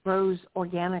grows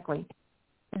organically.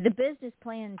 The business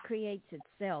plan creates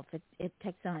itself. It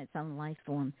takes on its own life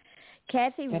form.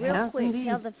 Kathy, real quick,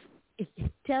 indeed.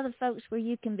 Tell the folks where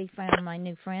you can be found, my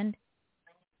new friend.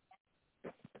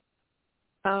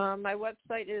 My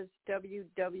website is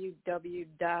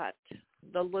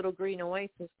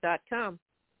www.thelittlegreenoasis.com.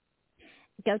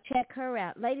 Go check her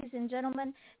out. Ladies and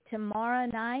gentlemen, tomorrow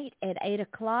night at 8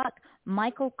 o'clock,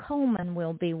 Michael Coleman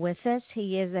will be with us.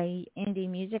 He is an indie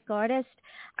music artist.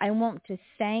 I want to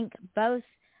thank both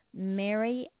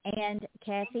Mary and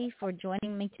Kathy for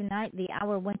joining me tonight. The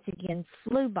hour once again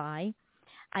flew by.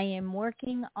 I am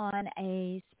working on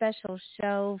a special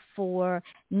show for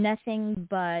nothing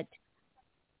but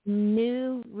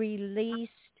new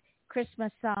released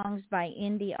Christmas songs by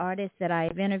indie artists that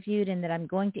I've interviewed and that I'm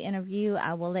going to interview.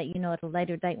 I will let you know at a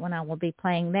later date when I will be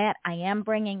playing that. I am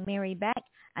bringing Mary back.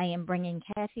 I am bringing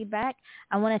Kathy back.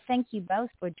 I want to thank you both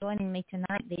for joining me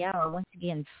tonight. The hour once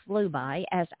again flew by,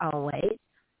 as always.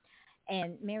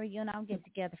 And Mary, you and I will get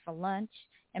together for lunch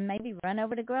and maybe run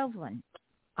over to Groveland.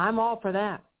 I'm all for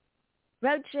that.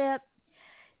 Road trip.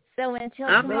 So until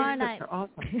tomorrow night.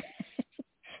 Awesome.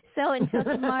 So until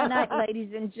tomorrow night,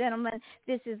 ladies and gentlemen,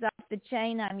 this is Off the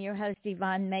Chain. I'm your host,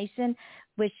 Yvonne Mason,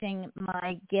 wishing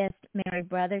my guest, Mary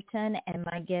Brotherton, and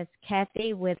my guest,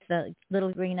 Kathy, with the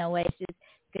Little Green Oasis,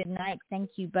 good night.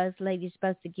 Thank you both, ladies,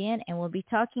 both again, and we'll be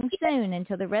talking soon.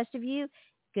 Until the rest of you,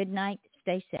 good night.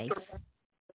 Stay safe.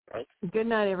 Good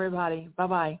night, everybody.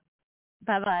 Bye-bye.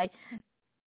 Bye-bye.